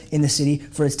temple in the city,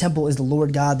 for its temple is the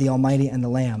Lord God, the Almighty, and the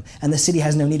Lamb. And the city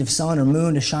has no need of sun or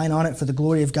moon to shine on it, for the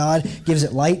glory of God gives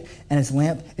it light, and its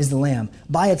lamp is the Lamb.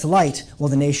 By its light will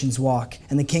the nations walk,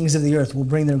 and the kings of the earth will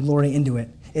bring their glory into it.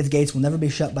 Its gates will never be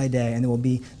shut by day, and there will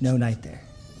be no night there.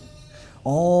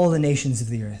 All the nations of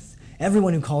the earth,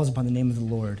 everyone who calls upon the name of the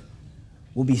Lord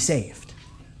will be saved.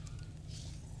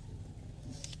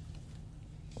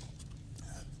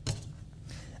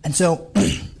 And so,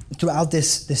 throughout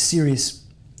this series,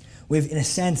 we've, in a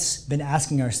sense, been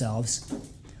asking ourselves,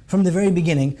 from the very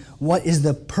beginning, what is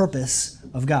the purpose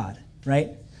of God, right?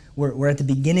 We're at the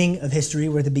beginning of history.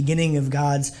 We're at the beginning of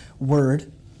God's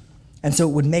Word. And so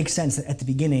it would make sense that at the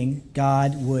beginning,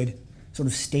 God would sort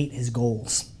of state his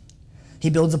goals. He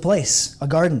builds a place, a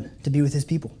garden, to be with his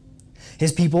people.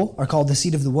 His people are called the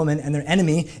seed of the woman, and their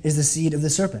enemy is the seed of the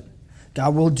serpent.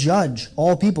 God will judge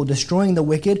all people, destroying the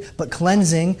wicked, but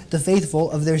cleansing the faithful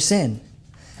of their sin.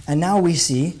 And now we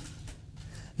see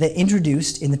that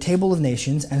introduced in the table of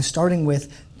nations, and starting with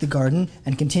the garden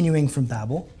and continuing from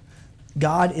Babel,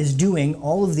 God is doing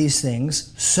all of these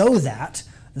things so that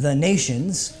the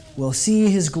nations will see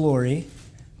his glory,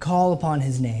 call upon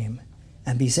his name,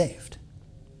 and be saved.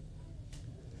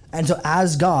 And so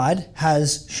as God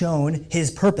has shown his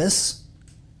purpose,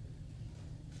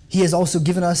 he has also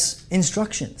given us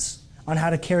instructions on how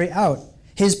to carry out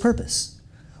his purpose.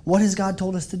 What has God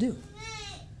told us to do?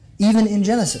 Even in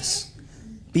Genesis,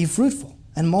 be fruitful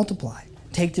and multiply.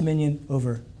 Take dominion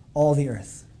over all the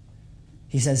earth.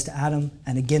 He says to Adam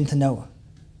and again to Noah.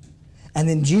 And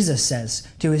then Jesus says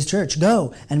to his church,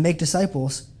 go and make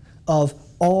disciples of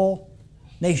all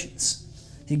nations.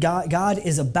 God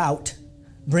is about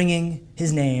bringing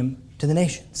his name to the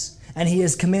nations. And he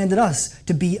has commanded us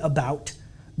to be about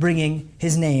bringing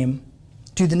his name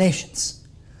to the nations.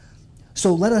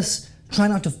 So let us try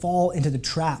not to fall into the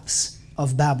traps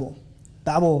of Babel.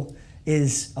 Babel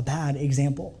is a bad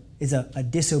example, is a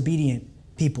disobedient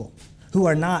people who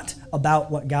are not about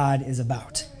what God is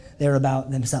about. They're about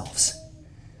themselves.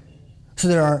 So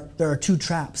there are two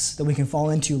traps that we can fall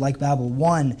into like Babel.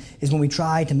 One is when we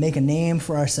try to make a name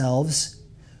for ourselves,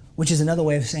 which is another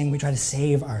way of saying we try to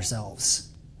save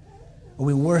ourselves. Or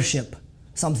we worship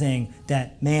something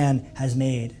that man has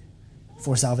made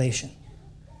for salvation.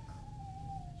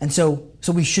 And so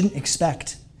we shouldn't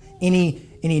expect any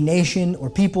nation or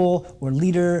people or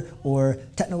leader or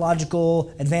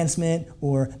technological advancement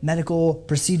or medical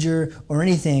procedure or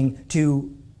anything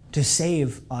to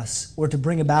save us or to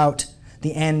bring about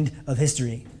the end of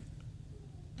history.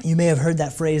 You may have heard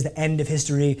that phrase, the end of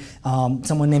history.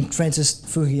 Someone named Francis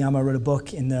Fukuyama wrote a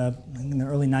book in the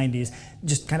early 90s,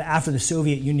 just kind of after the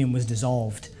Soviet Union was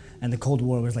dissolved and the Cold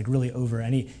War was like really over.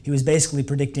 And he was basically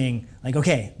predicting like,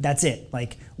 okay, that's it.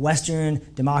 Like Western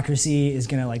democracy is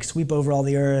gonna like sweep over all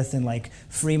the earth, and like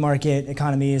free market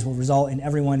economies will result in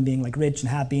everyone being like rich and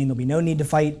happy, and there'll be no need to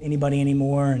fight anybody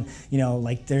anymore. And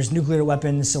like there's nuclear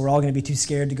weapons, so we're all gonna be too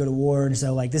scared to go to war. And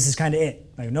so like this is kind of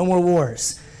it. Like no more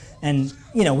wars. And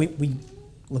we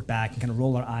look back and kind of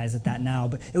roll our eyes at that now,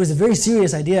 but it was a very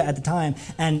serious idea at the time,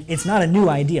 and it's not a new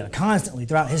idea. Constantly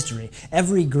throughout history,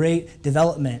 every great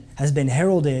development has been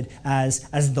heralded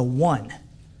as the one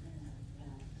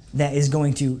that is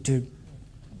going to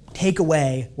take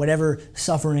away whatever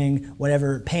suffering,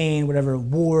 whatever pain, whatever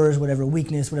wars, whatever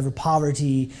weakness, whatever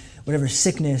poverty, whatever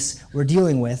sickness we're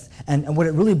dealing with. And what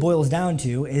it really boils down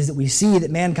to is that we see that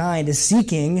mankind is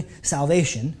seeking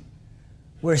salvation.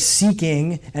 We're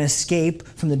seeking an escape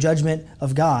from the judgment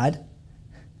of God.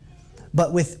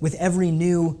 But with every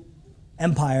new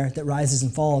empire that rises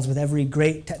and falls, with every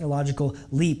great technological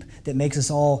leap that makes us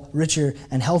all richer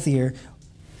and healthier,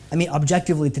 I mean,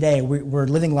 objectively today, we're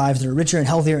living lives that are richer and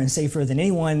healthier and safer than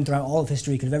anyone throughout all of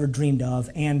history could have ever dreamed of,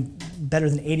 and better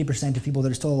than 80% of people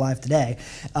that are still alive today.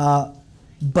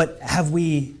 But have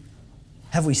we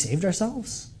saved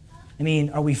ourselves? I mean,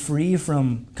 are we free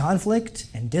from conflict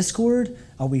and discord?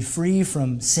 Are we free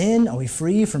from sin? Are we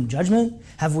free from judgment?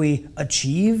 Have we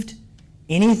achieved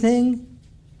anything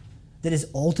that is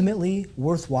ultimately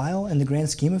worthwhile in the grand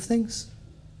scheme of things?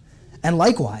 And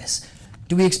likewise,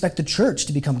 do we expect the church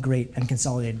to become great and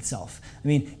consolidate itself? I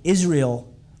mean,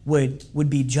 Israel would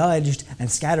be judged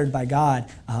and scattered by God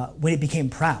when it became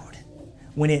proud,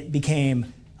 when it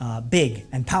became big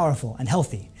and powerful and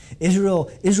healthy. Israel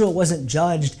wasn't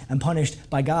judged and punished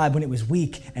by God when it was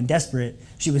weak and desperate.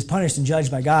 She was punished and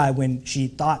judged by God when she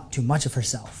thought too much of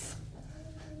herself.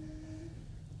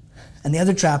 And the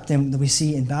other trap then that we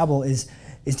see in Babel is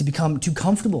to become too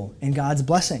comfortable in God's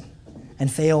blessing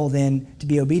and fail then to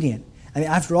be obedient. I mean,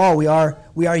 after all, we are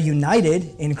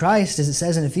united in Christ, as it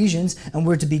says in Ephesians, and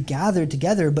we're to be gathered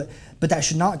together, but that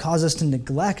should not cause us to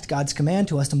neglect God's command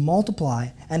to us to multiply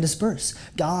and disperse.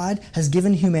 God has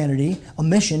given humanity a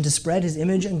mission to spread his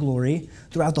image and glory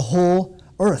throughout the whole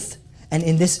earth. And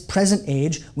in this present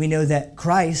age, we know that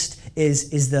Christ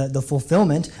is the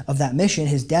fulfillment of that mission,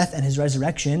 his death and his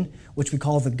resurrection, which we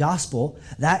call the gospel.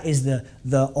 That is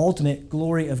the ultimate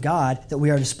glory of God that we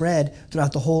are to spread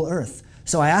throughout the whole earth.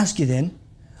 So I ask you then,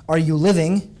 are you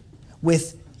living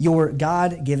with your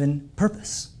God-given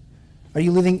purpose? Are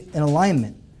you living in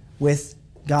alignment with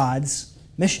God's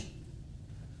mission?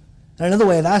 And another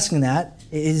way of asking that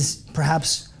is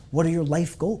perhaps, what are your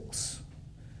life goals?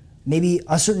 Maybe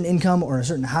a certain income or a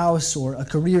certain house or a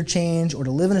career change or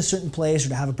to live in a certain place or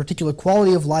to have a particular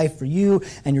quality of life for you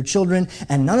and your children.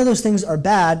 And none of those things are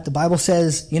bad. The Bible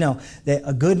says, that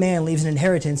a good man leaves an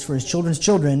inheritance for his children's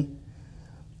children.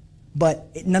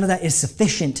 But none of that is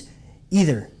sufficient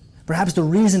either. Perhaps the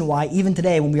reason why even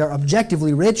today, when we are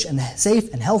objectively rich and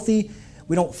safe and healthy,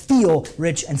 we don't feel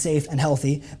rich and safe and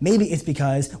healthy. Maybe it's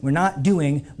because we're not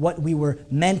doing what we were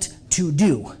meant to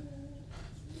do.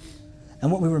 And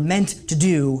what we were meant to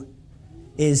do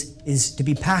is to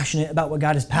be passionate about what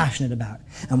God is passionate about.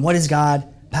 And what is God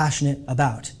passionate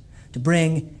about? To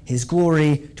bring his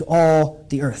glory to all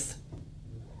the earth.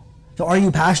 So are you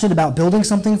passionate about building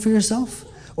something for yourself?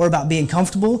 Or about being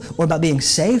comfortable, or about being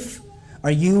safe?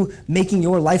 Are you making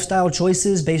your lifestyle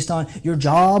choices based on your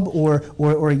job or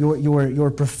your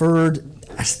preferred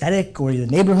aesthetic or the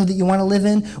neighborhood that you want to live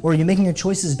in? Or are you making your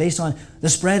choices based on the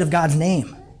spread of God's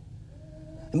name?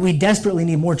 And we desperately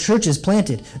need more churches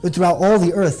planted throughout all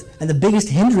the earth, and the biggest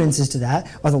hindrances to that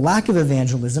are the lack of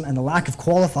evangelism and the lack of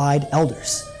qualified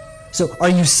elders. So are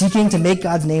you seeking to make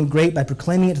God's name great by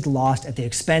proclaiming it to the lost at the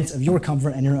expense of your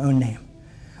comfort and your own name?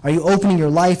 Are you opening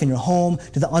your life and your home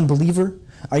to the unbeliever?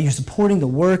 Are you supporting the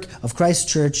work of Christ's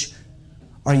church?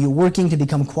 Are you working to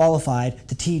become qualified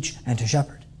to teach and to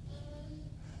shepherd?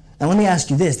 And let me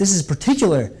ask you this. This is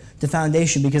particular to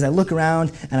Foundation because I look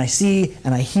around and I see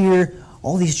and I hear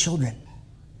all these children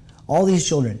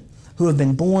who have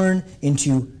been born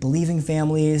into believing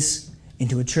families,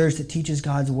 into a church that teaches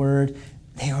God's word.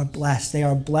 They are blessed. They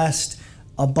are blessed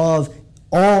above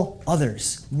all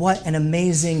others. What an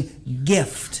amazing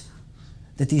gift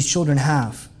that these children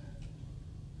have.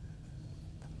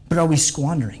 But are we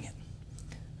squandering it?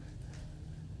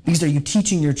 Because are you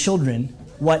teaching your children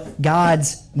what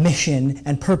God's mission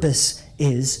and purpose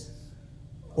is,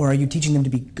 or are you teaching them to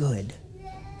be good?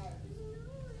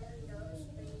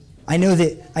 I know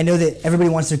that everybody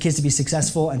wants their kids to be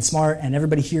successful and smart, and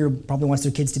everybody here probably wants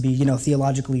their kids to be,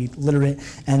 theologically literate,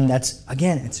 and that's,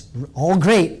 again, it's all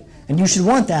great. And you should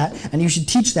want that, and you should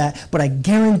teach that, but I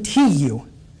guarantee you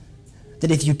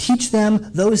that if you teach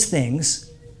them those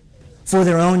things for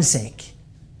their own sake,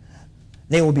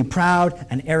 they will be proud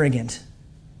and arrogant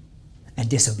and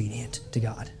disobedient to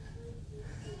God.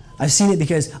 I've seen it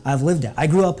because I've lived it. I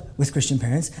grew up with Christian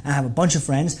parents, and I have a bunch of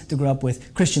friends that grew up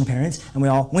with Christian parents, and we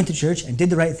all went to church and did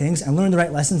the right things and learned the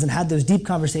right lessons and had those deep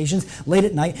conversations late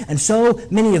at night, and so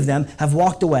many of them have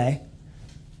walked away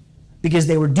because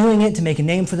they were doing it to make a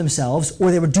name for themselves,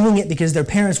 or they were doing it because their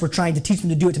parents were trying to teach them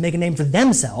to do it to make a name for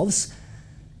themselves,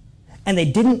 and they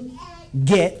didn't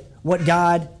get what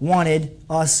God wanted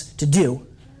us to do.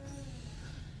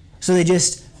 So they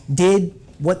just did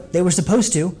what they were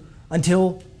supposed to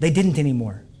until they didn't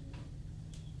anymore.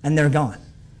 And they're gone.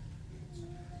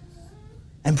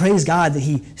 And praise God that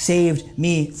He saved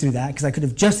me through that, because I could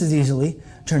have just as easily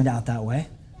turned out that way.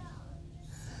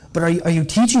 But are you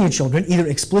teaching your children, either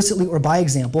explicitly or by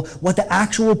example, what the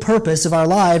actual purpose of our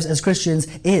lives as Christians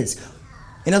is?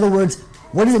 In other words,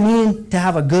 what does it mean to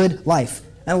have a good life?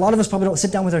 And a lot of us probably don't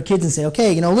sit down with our kids and say,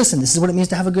 okay, listen, this is what it means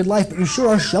to have a good life, but you sure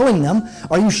are showing them.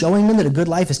 Are you showing them that a good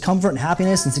life is comfort and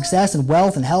happiness and success and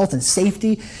wealth and health and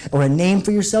safety, or a name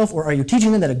for yourself? Or are you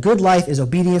teaching them that a good life is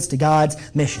obedience to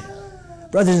God's mission?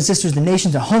 Brothers and sisters, the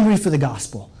nations are hungry for the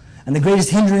gospel. And the greatest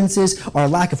hindrances are a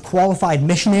lack of qualified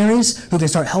missionaries who can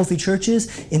start healthy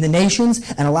churches in the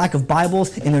nations, and a lack of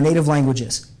Bibles in their native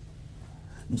languages.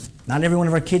 Not every one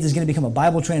of our kids is going to become a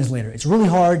Bible translator. It's really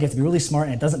hard, you have to be really smart,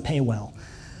 and it doesn't pay well.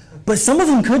 But some of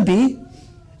them could be.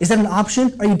 Is that an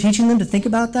option? Are you teaching them to think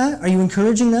about that? Are you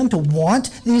encouraging them to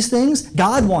want these things?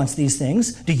 God wants these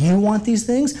things. Do you want these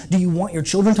things? Do you want your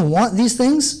children to want these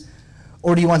things?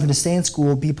 Or do you want them to stay in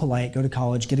school, be polite, go to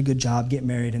college, get a good job, get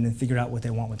married, and then figure out what they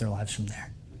want with their lives from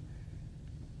there?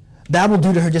 Babel,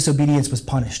 due to her disobedience, was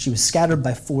punished. She was scattered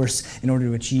by force in order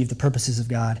to achieve the purposes of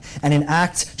God. And in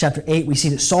Acts chapter 8, we see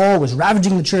that Saul was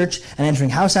ravaging the church and entering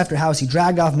house after house. He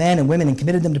dragged off men and women and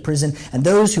committed them to prison. And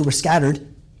those who were scattered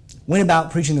went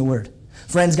about preaching the word.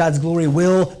 Friends, God's glory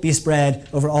will be spread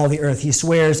over all the earth. He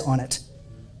swears on it.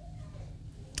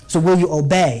 So will you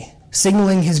obey,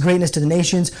 signaling His greatness to the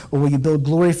nations, or will you build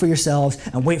glory for yourselves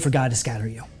and wait for God to scatter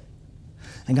you?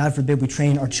 And God forbid we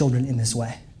train our children in this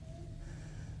way.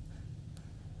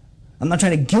 I'm not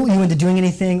trying to guilt you into doing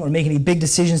anything or make any big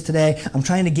decisions today. I'm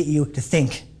trying to get you to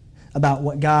think about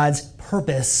what God's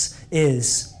purpose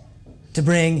is, to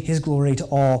bring His glory to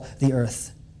all the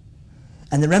earth.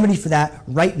 And the remedy for that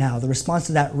right now, the response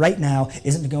to that right now,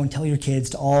 isn't to go and tell your kids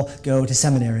to all go to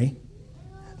seminary.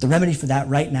 The remedy for that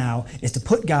right now is to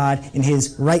put God in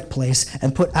His right place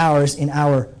and put ours in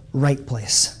our right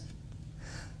place.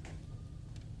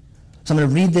 So I'm going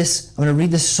to read this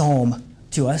psalm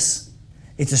to us.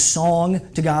 It's a song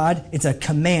to God. It's a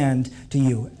command to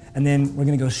you. And then we're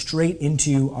going to go straight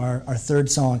into our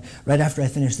third song right after I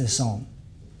finish this psalm.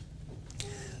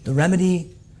 The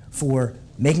remedy for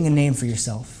making a name for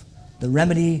yourself, the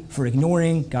remedy for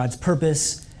ignoring God's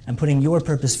purpose and putting your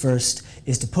purpose first,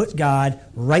 is to put God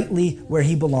rightly where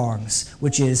He belongs,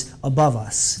 which is above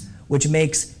us, which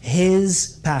makes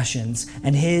His passions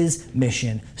and His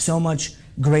mission so much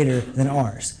greater than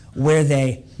ours, where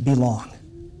they belong.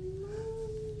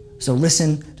 So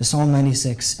listen to Psalm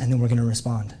 96, and then we're going to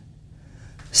respond.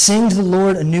 Sing to the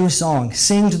Lord a new song.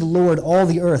 Sing to the Lord, all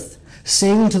the earth.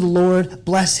 Sing to the Lord,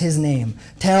 bless His name.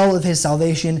 Tell of His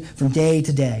salvation from day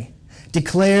to day.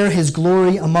 Declare His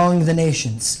glory among the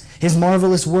nations, His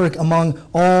marvelous work among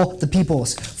all the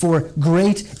peoples. For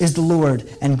great is the Lord,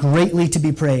 and greatly to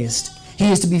be praised. He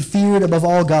is to be feared above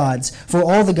all gods, for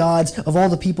all the gods of all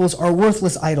the peoples are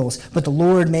worthless idols, but the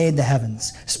Lord made the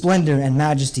heavens. Splendor and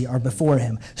majesty are before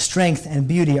Him. Strength and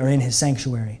beauty are in His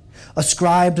sanctuary.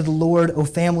 Ascribe to the Lord, O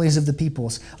families of the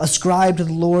peoples. Ascribe to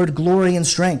the Lord glory and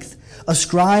strength.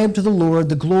 Ascribe to the Lord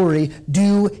the glory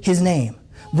due His name.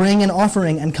 Bring an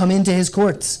offering and come into His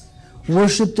courts.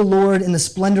 Worship the Lord in the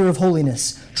splendor of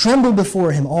holiness. Tremble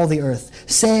before Him, all the earth.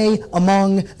 Say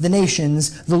among the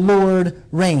nations, the Lord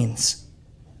reigns.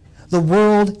 The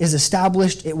world is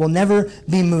established, it will never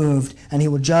be moved, and He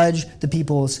will judge the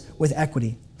peoples with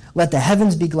equity. Let the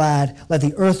heavens be glad, let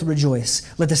the earth rejoice.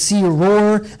 Let the sea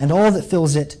roar and all that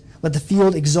fills it. Let the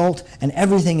field exult and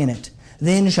everything in it.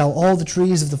 Then shall all the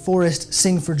trees of the forest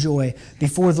sing for joy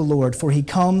before the Lord, for He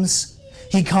comes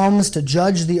to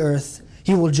judge the earth.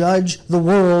 He will judge the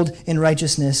world in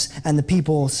righteousness and the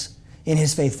peoples in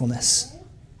His faithfulness.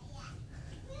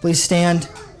 Please stand.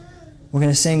 We're going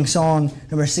to sing song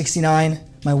number 69,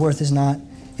 My Worth Is Not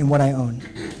in What I Own.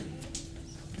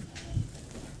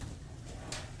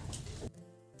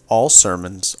 All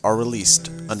sermons are released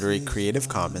under a Creative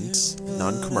Commons,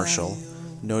 non-commercial,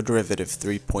 no derivative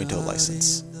 3.0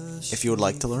 license. If you would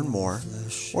like to learn more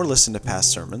or listen to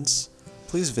past sermons,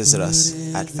 please visit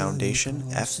us at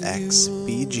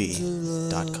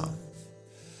foundationfxbg.com.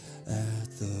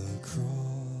 At the cross,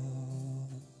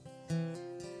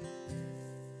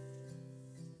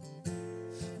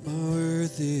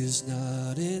 is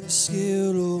not in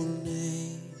skill or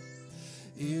name,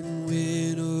 in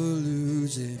win or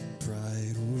lose, in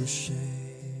pride or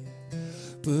shame,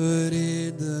 but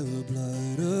in the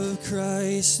blood of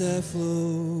Christ that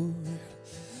flowed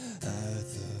at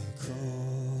the cross.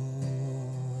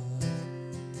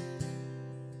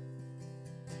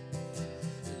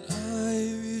 And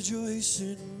I rejoice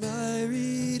in my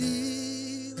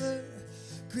Redeemer,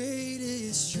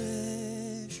 greatest treasure